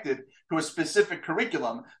not connected to a specific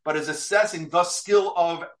curriculum, but is assessing the skill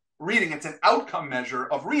of reading, it's an outcome measure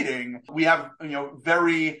of reading, we have,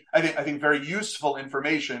 very useful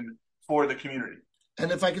information for the community.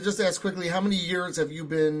 And if I could just ask quickly, how many years have you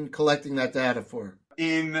been collecting that data for?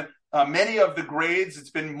 In Many of the grades,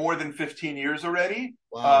 it's been more than 15 years already.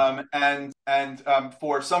 Wow. And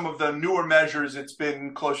for some of the newer measures, it's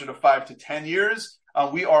been closer to 5 to 10 years.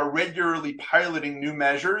 We are regularly piloting new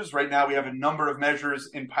measures. Right now, we have a number of measures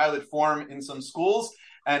in pilot form in some schools,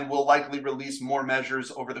 and we'll likely release more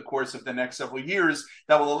measures over the course of the next several years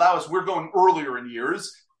that will allow us, we're going earlier in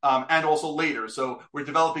years, and also later. So we're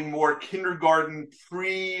developing more kindergarten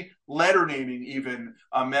pre-letter naming even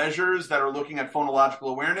measures that are looking at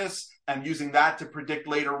phonological awareness and using that to predict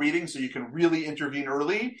later reading so you can really intervene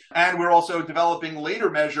early. And we're also developing later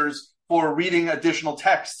measures for reading additional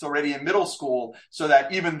texts already in middle school, so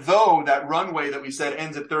that even though that runway that we said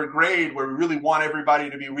ends at third grade, where we really want everybody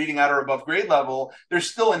to be reading at or above grade level,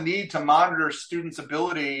 there's still a need to monitor students'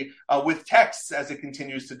 ability with texts as it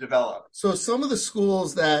continues to develop. So some of the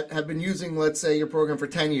schools that have been using, let's say, your program for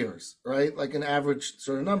 10 years, right, like an average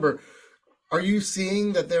sort of number, are you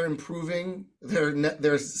seeing that they're improving their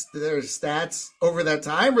stats over that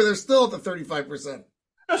time, or they're still at the 35%?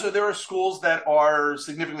 So there are schools that are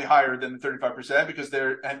significantly higher than the 35% because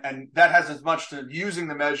and that has as much to using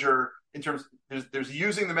the measure in terms, there's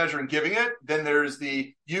using the measure and giving it, then there's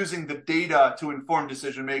the using the data to inform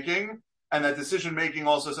decision making. And that decision making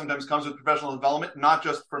also sometimes comes with professional development, not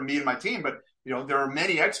just from me and my team, but there are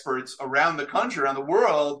many experts around the country, around the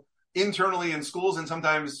world, internally in schools and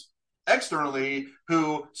sometimes externally,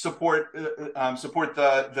 who support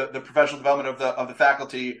the professional development of the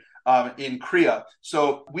faculty in Kriah.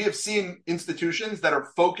 So we have seen institutions that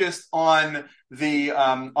are focused on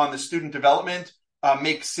the student development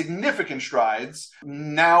make significant strides,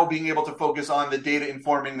 now being able to focus on the data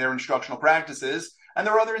informing their instructional practices. And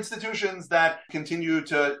there are other institutions that continue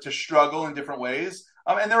to struggle in different ways.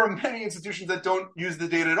 And there are many institutions that don't use the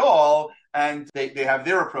data at all, and they have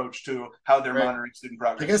their approach to how they're monitoring student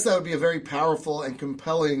progress. I guess that would be a very powerful and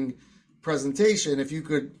compelling presentation if you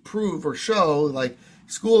could prove or show, like,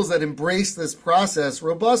 schools that embrace this process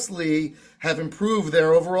robustly have improved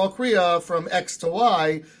their overall Kriah from X to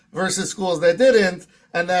Y versus schools that didn't.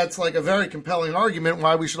 And that's like a very compelling argument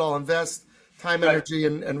why we should all invest time, energy,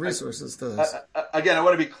 and resources to this. Again, I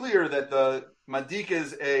want to be clear that the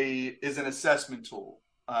MaDYK is an assessment tool.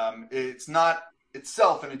 It's not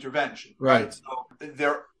itself an intervention. Right. So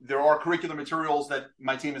there are curriculum materials that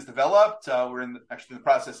my team has developed. We're actually in the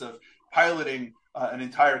process of piloting an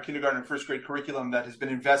entire kindergarten and first grade curriculum that has been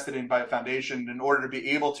invested in by a foundation in order to be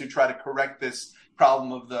able to try to correct this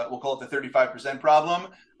problem of we'll call it the 35% problem.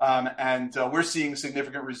 And we're seeing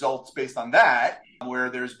significant results based on that, where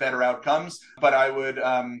there's better outcomes. But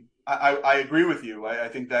I agree with you. I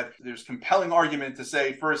think that there's compelling argument to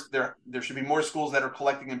say, first, there should be more schools that are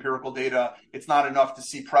collecting empirical data. It's not enough to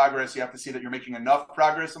see progress. You have to see that you're making enough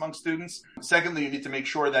progress among students. Secondly, you need to make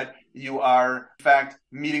sure that you are, in fact,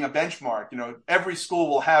 meeting a benchmark. Every school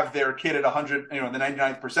will have their kid at 100, the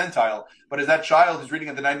 99th percentile. But is that child who's reading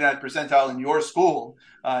at the 99th percentile in your school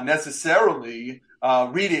necessarily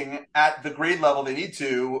reading at the grade level they need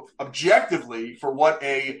to objectively for what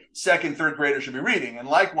a second, third grader should be reading? And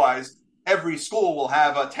likewise, every school will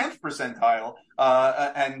have a 10th percentile.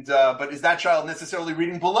 But is that child necessarily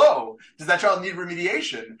reading below? Does that child need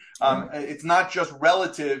remediation? It's not just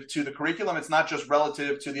relative to the curriculum. It's not just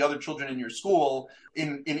relative to the other children in your school.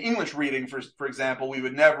 In English reading, for example, we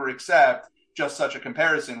would never accept just such a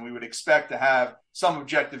comparison. We would expect to have some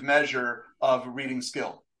objective measure of reading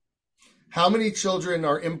skill. How many children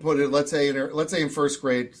are inputted? Let's say in first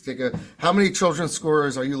grade. How many children's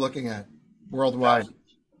scores are you looking at worldwide?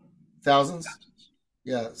 Thousands?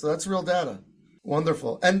 Yeah, so that's real data.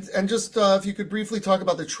 Wonderful. And just if you could briefly talk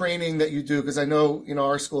about the training that you do, because I know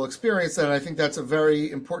our school experienced that, and I think that's a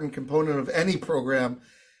very important component of any program.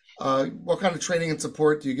 What kind of training and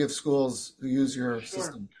support do you give schools who use your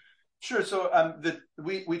system? Sure. So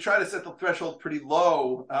we try to set the threshold pretty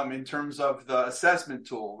low in terms of the assessment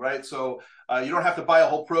tool, right? So you don't have to buy a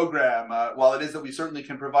whole program. While it is that we certainly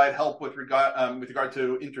can provide help with regard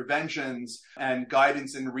to interventions and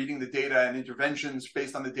guidance in reading the data and interventions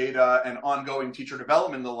based on the data and ongoing teacher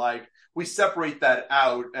development and the like, we separate that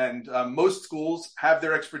out. And most schools have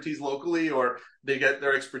their expertise locally, or they get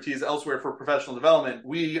their expertise elsewhere for professional development.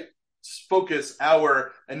 We focus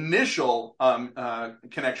our initial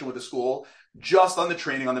connection with the school just on the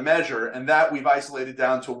training on the measure, and that we've isolated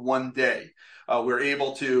down to one day. We're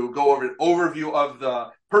able to go over an overview of the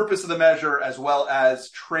purpose of the measure, as well as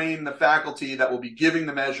train the faculty that will be giving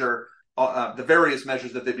the measure, the various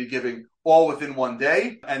measures that they'll be giving, all within one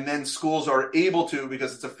day. And then schools are able to,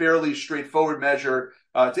 because it's a fairly straightforward measure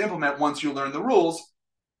to implement once you learn the rules,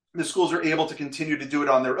 the schools are able to continue to do it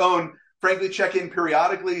on their own frankly check in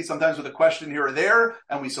periodically, sometimes with a question here or there,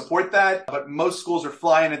 and we support that. But most schools are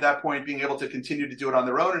flying at that point, being able to continue to do it on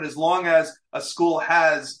their own. And as long as a school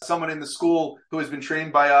has someone in the school who has been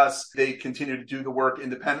trained by us, they continue to do the work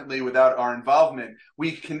independently without our involvement.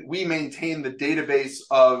 We maintain the database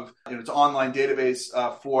of, it's an online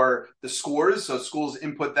database for the scores. So schools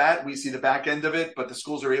input that. We see the back end of it, but the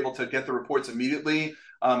schools are able to get the reports immediately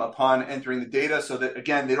upon entering the data, so that,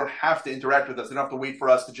 again, they don't have to interact with us. They don't have to wait for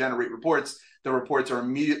us to generate reports. The reports are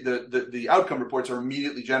immediate. The outcome reports are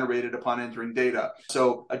immediately generated upon entering data.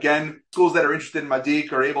 So again, schools that are interested in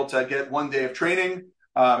MaDYK are able to get 1 day of training,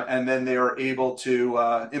 and then they are able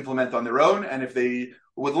to implement on their own. And if they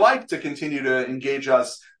would like to continue to engage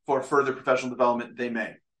us for further professional development, they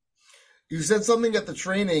may. You said something at our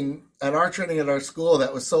training at our school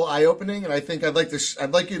that was so eye-opening, and I think I'd like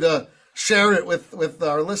you to share it with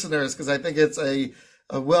our listeners, because I think it's a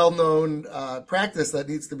well-known practice that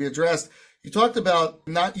needs to be addressed. You talked about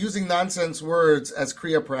not using nonsense words as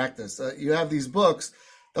Kriah practice. You have these books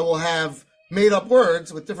that will have made-up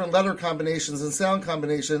words with different letter combinations and sound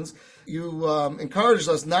combinations. You encouraged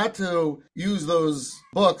us not to use those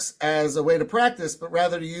books as a way to practice, but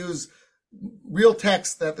rather to use real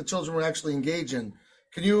text that the children would actually engage in.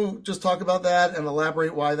 Can you just talk about that and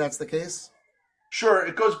elaborate why that's the case? Sure.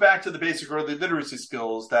 It goes back to the basic early literacy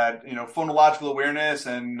skills that, phonological awareness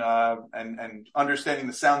and understanding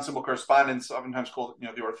the sound symbol correspondence, oftentimes called,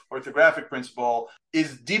 the orthographic principle,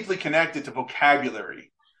 is deeply connected to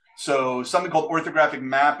vocabulary. So something called orthographic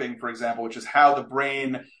mapping, for example, which is how the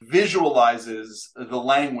brain visualizes the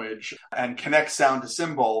language and connects sound to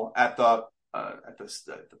symbol at the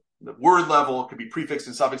word level, it could be prefix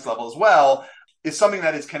and suffix level as well, is something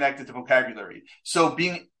that is connected to vocabulary. So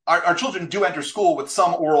our children do enter school with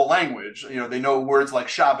some oral language. They know words like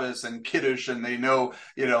Shabbos and Kiddush, and they know,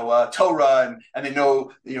 Torah, and they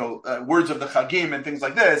know, words of the Chagim and things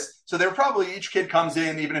like this. So they're probably, each kid comes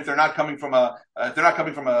in, even if they're not coming from a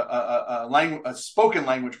spoken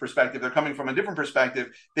language perspective, they're coming from a different perspective.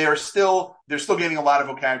 They're still gaining a lot of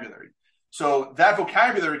vocabulary. So that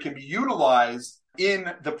vocabulary can be utilized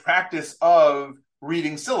in the practice of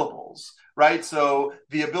reading syllables, right? So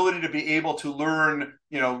the ability to be able to learn,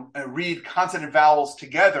 read consonant vowels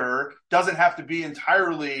together doesn't have to be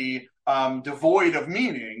entirely devoid of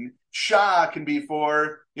meaning. Sha can be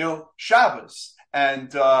for, Shabbos,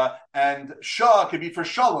 and Sha could be for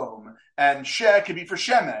Shalom, and She could be for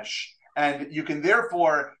Shemesh. And you can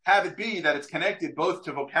therefore have it be that it's connected both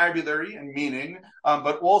to vocabulary and meaning,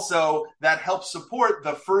 but also that helps support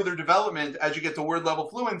the further development as you get to word level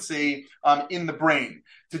fluency in the brain.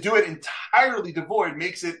 To do it entirely devoid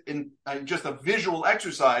makes it just a visual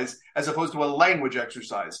exercise as opposed to a language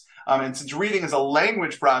exercise. And since reading is a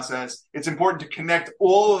language process, it's important to connect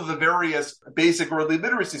all of the various basic early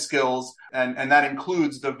literacy skills, and that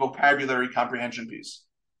includes the vocabulary comprehension piece.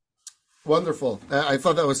 Wonderful. I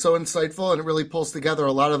thought that was so insightful, and it really pulls together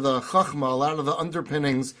a lot of the chachma, a lot of the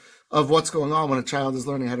underpinnings of what's going on when a child is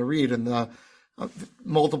learning how to read, and the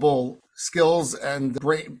multiple skills and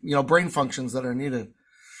brain functions that are needed.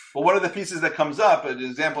 Well, one of the pieces that comes up, an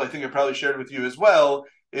example I think I probably shared with you as well,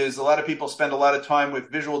 is a lot of people spend a lot of time with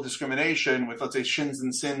visual discrimination, with, let's say, shins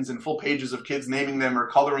and sins and full pages of kids naming them or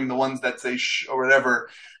coloring the ones that say sh or whatever.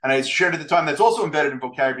 And I shared at the time that's also embedded in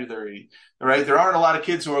vocabulary, right? There aren't a lot of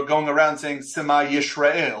kids who are going around saying Sema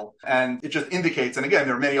Yisrael. And it just indicates, and again,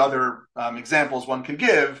 there are many other examples one can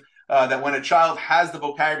give, that when a child has the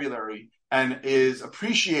vocabulary and is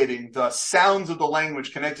appreciating the sounds of the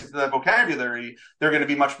language connected to that vocabulary, they're going to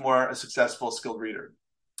be much more a successful, skilled reader.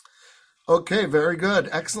 Okay, very good.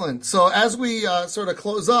 Excellent. So as we sort of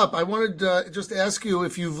close up, I wanted to just ask you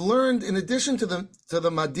if you've learned, in addition to the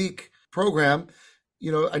MaDYK program,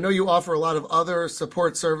 I know you offer a lot of other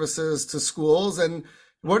support services to schools, and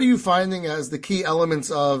what are you finding as the key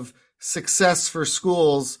elements of success for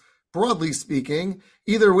schools, broadly speaking,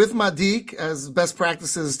 either with MaDYK as best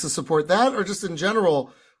practices to support that, or just in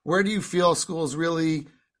general, where do you feel schools really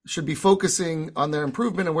should be focusing on their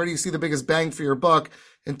improvement, and where do you see the biggest bang for your buck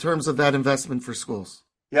in terms of that investment for schools?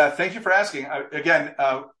 Yeah, thank you for asking. Again,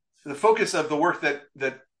 the focus of the work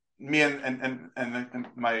that me and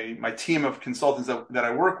my team of consultants that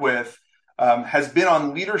I work with has been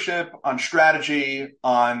on leadership, on strategy,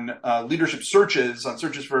 on leadership searches,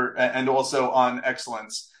 for, and also on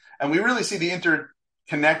excellence. And we really see the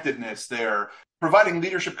interconnectedness there, providing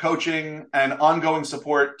leadership coaching and ongoing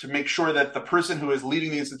support to make sure that the person who is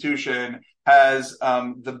leading the institution has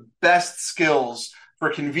the best skills for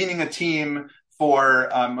convening a team, for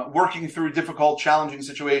working through difficult, challenging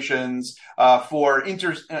situations, for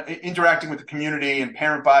interacting with the community and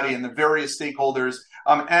parent body and the various stakeholders,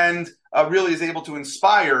 and really is able to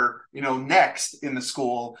inspire, next in the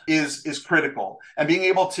school is critical. And being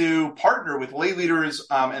able to partner with lay leaders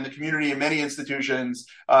and the community in many institutions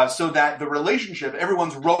so that the relationship,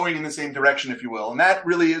 everyone's rowing in the same direction, if you will. And that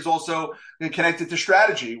really is also connected to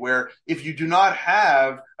strategy, where if you do not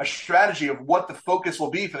have a strategy of what the focus will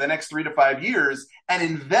be for the next 3 to 5 years and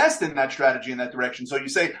invest in that strategy in that direction. So you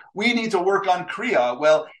say, we need to work on Kriah.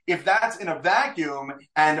 Well, if that's in a vacuum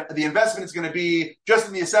and the investment is going to be just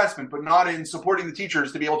in the assessment, but not in supporting the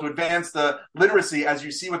teachers to be able to advance the literacy as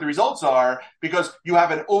you see what the results are, because you have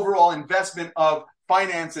an overall investment of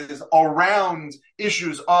finances around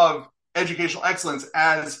issues of educational excellence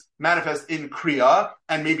as manifest in Kriah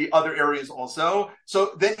and maybe other areas also.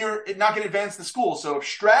 So then you're not going to advance the school. So if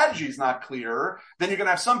strategy is not clear, then you're going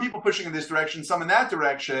to have some people pushing in this direction, some in that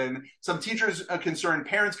direction, some teachers concerned,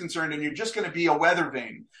 parents concerned, and you're just going to be a weather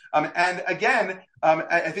vane. And again,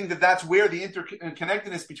 I think that's where the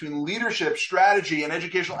interconnectedness between leadership, strategy, and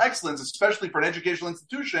educational excellence, especially for an educational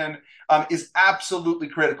institution, is absolutely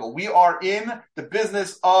critical. We are in the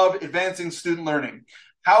business of advancing student learning.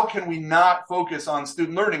 How can we not focus on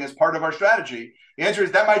student learning as part of our strategy? The answer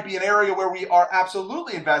is that might be an area where we are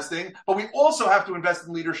absolutely investing, but we also have to invest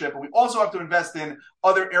in leadership, and we also have to invest in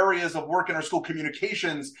other areas of work in our school,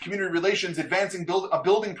 communications, community relations, advancing a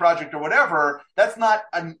building project or whatever. That's not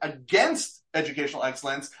against educational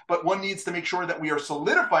excellence, but one needs to make sure that we are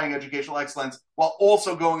solidifying educational excellence while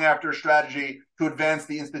also going after a strategy to advance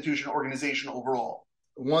the institution organization overall.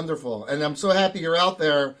 Wonderful. And I'm so happy you're out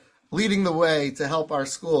there leading the way to help our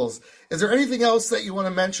schools. Is there anything else that you want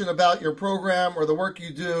to mention about your program or the work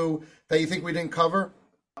you do that you think we didn't cover?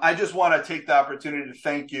 I just want to take the opportunity to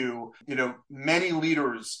thank you. Many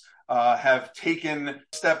leaders have taken a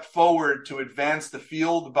step forward to advance the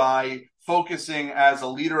field by focusing as a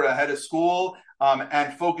leader ahead of school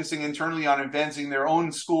and focusing internally on advancing their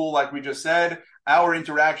own school, like we just said. Our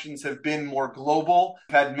interactions have been more global.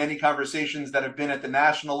 We've had many conversations that have been at the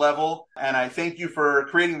national level. And I thank you for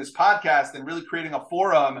creating this podcast and really creating a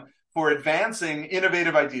forum for advancing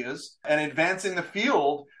innovative ideas and advancing the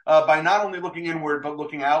field by not only looking inward, but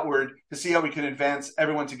looking outward to see how we can advance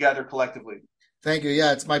everyone together collectively. Thank you.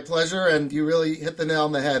 Yeah, it's my pleasure. And you really hit the nail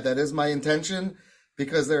on the head. That is my intention,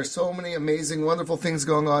 because there are so many amazing, wonderful things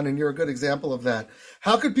going on, and you're a good example of that.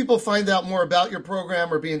 How could people find out more about your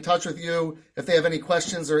program or be in touch with you if they have any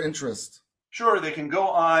questions or interest? Sure, they can go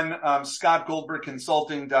on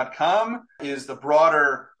scottgoldbergconsulting.com is the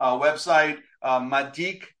broader website.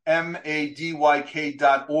 MaDYK,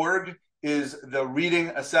 MaDYK.org is the reading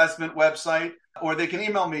assessment website, or they can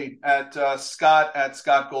email me at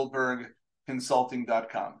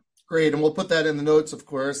scott@scottgoldbergconsulting.com. Great, and we'll put that in the notes, of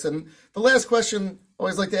course. And the last question I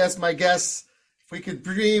always like to ask my guests, if we could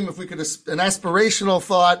dream, if we could, an aspirational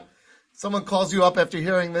thought, someone calls you up after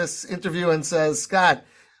hearing this interview and says, Scott,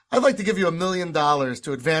 I'd like to give you $1 million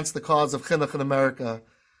to advance the cause of chinuch in America.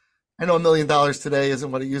 I know $1 million today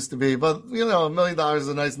isn't what it used to be, but $1 million is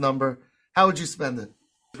a nice number. How would you spend it?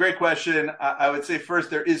 Great question. I would say first,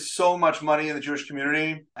 there is so much money in the Jewish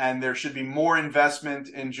community, and there should be more investment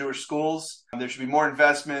in Jewish schools. There should be more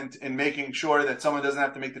investment in making sure that someone doesn't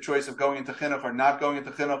have to make the choice of going into chinuch or not going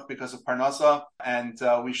into chinuch because of parnasa. And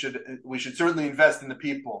we should certainly invest in the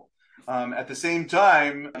people. At the same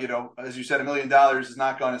time, as you said, $1 million is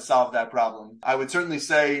not going to solve that problem. I would certainly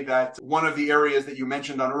say that one of the areas that you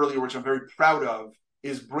mentioned on earlier, which I'm very proud of,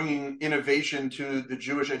 is bringing innovation to the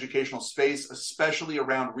Jewish educational space, especially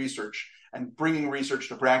around research and bringing research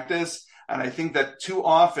to practice. And I think that too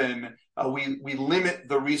often we limit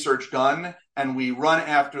the research done and we run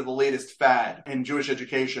after the latest fad in Jewish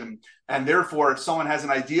education. And therefore, if someone has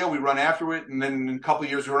an idea, we run after it. And then in a couple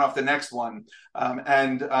of years, we run off the next one.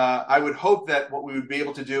 I would hope that what we would be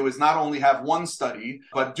able to do is not only have one study,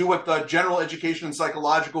 but do what the general education and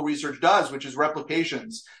psychological research does, which is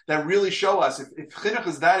replications that really show us if chinuch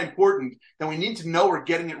is that important, then we need to know we're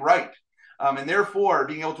getting it right. And therefore,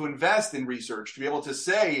 being able to invest in research, to be able to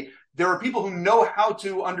say, there are people who know how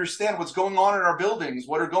to understand what's going on in our buildings,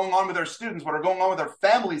 what are going on with our students, what are going on with our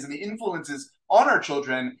families and the influences on our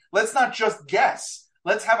children. Let's not just guess.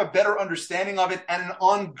 Let's have a better understanding of it and an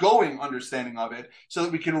ongoing understanding of it so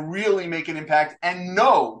that we can really make an impact and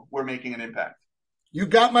know we're making an impact. You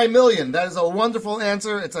got my million. That is a wonderful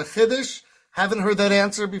answer. It's a chiddush. Haven't heard that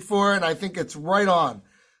answer before, and I think it's right on.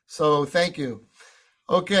 So thank you.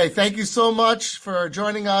 Okay, thank you so much for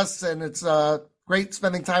joining us, and it's great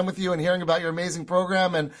spending time with you and hearing about your amazing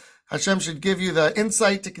program, and Hashem should give you the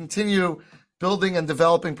insight to continue building and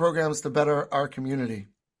developing programs to better our community.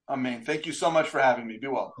 Amen. Thank you so much for having me. Be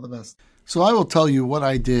well. All the best. So I will tell you what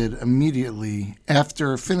I did immediately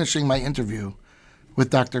after finishing my interview with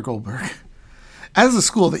Dr. Goldberg. As a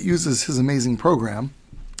school that uses his amazing program,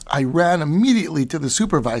 I ran immediately to the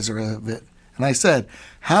supervisor of it, and I said,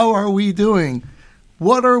 how are we doing?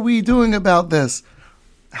 What are we doing about this?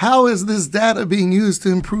 How is this data being used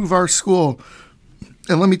to improve our school?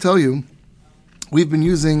 And let me tell you, we've been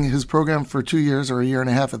using his program for 2 years or a year and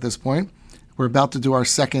a half at this point. We're about to do our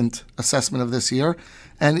second assessment of this year,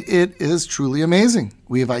 and it is truly amazing.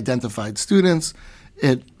 We have identified students.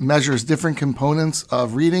 It measures different components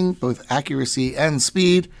of reading, both accuracy and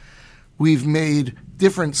speed. We've made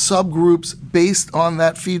different subgroups based on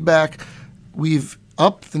that feedback. We've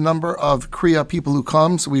upped the number of Kriah people who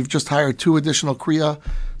come. So we've just hired 2 additional Kriah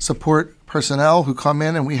support personnel who come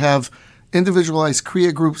in, and we have individualized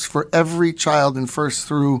Kriah groups for every child in 1st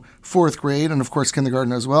through 4th grade, and of course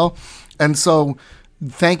kindergarten as well. And so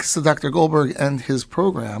thanks to Dr. Goldberg and his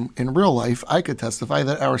program, in real life, I could testify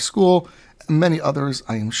that our school and many others,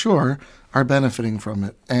 I am sure, are benefiting from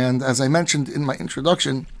it. And as I mentioned in my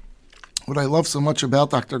introduction, what I love so much about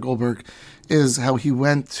Dr. Goldberg is how he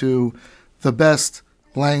went to the best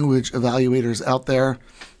language evaluators out there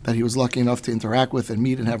that he was lucky enough to interact with and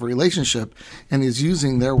meet and have a relationship, and is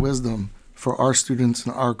using their wisdom for our students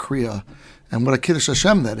and our Kriah. And what a Kiddush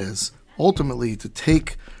Hashem that is, ultimately to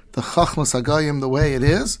take the Chachmas Hagayim the way it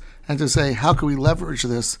is, and to say, how can we leverage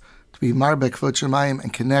this to be MaDYK Kvod Shemayim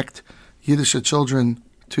and connect Yiddish children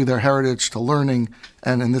to their heritage, to learning,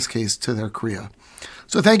 and in this case, to their Kriah.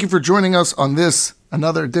 So thank you for joining us on this,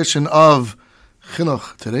 another edition of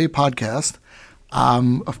Chinuch Today podcast.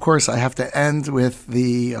 Of course, I have to end with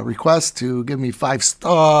the request to give me 5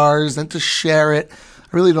 stars and to share it.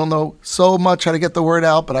 I really don't know so much how to get the word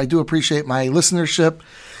out, but I do appreciate my listenership.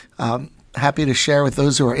 Happy to share with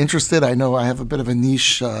those who are interested. I know I have a bit of a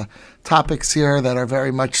niche topics here that are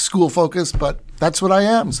very much school focused, but that's what I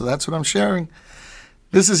am, so that's what I'm sharing.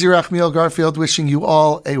 This is Yerachmiel Garfield wishing you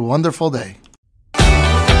all a wonderful day.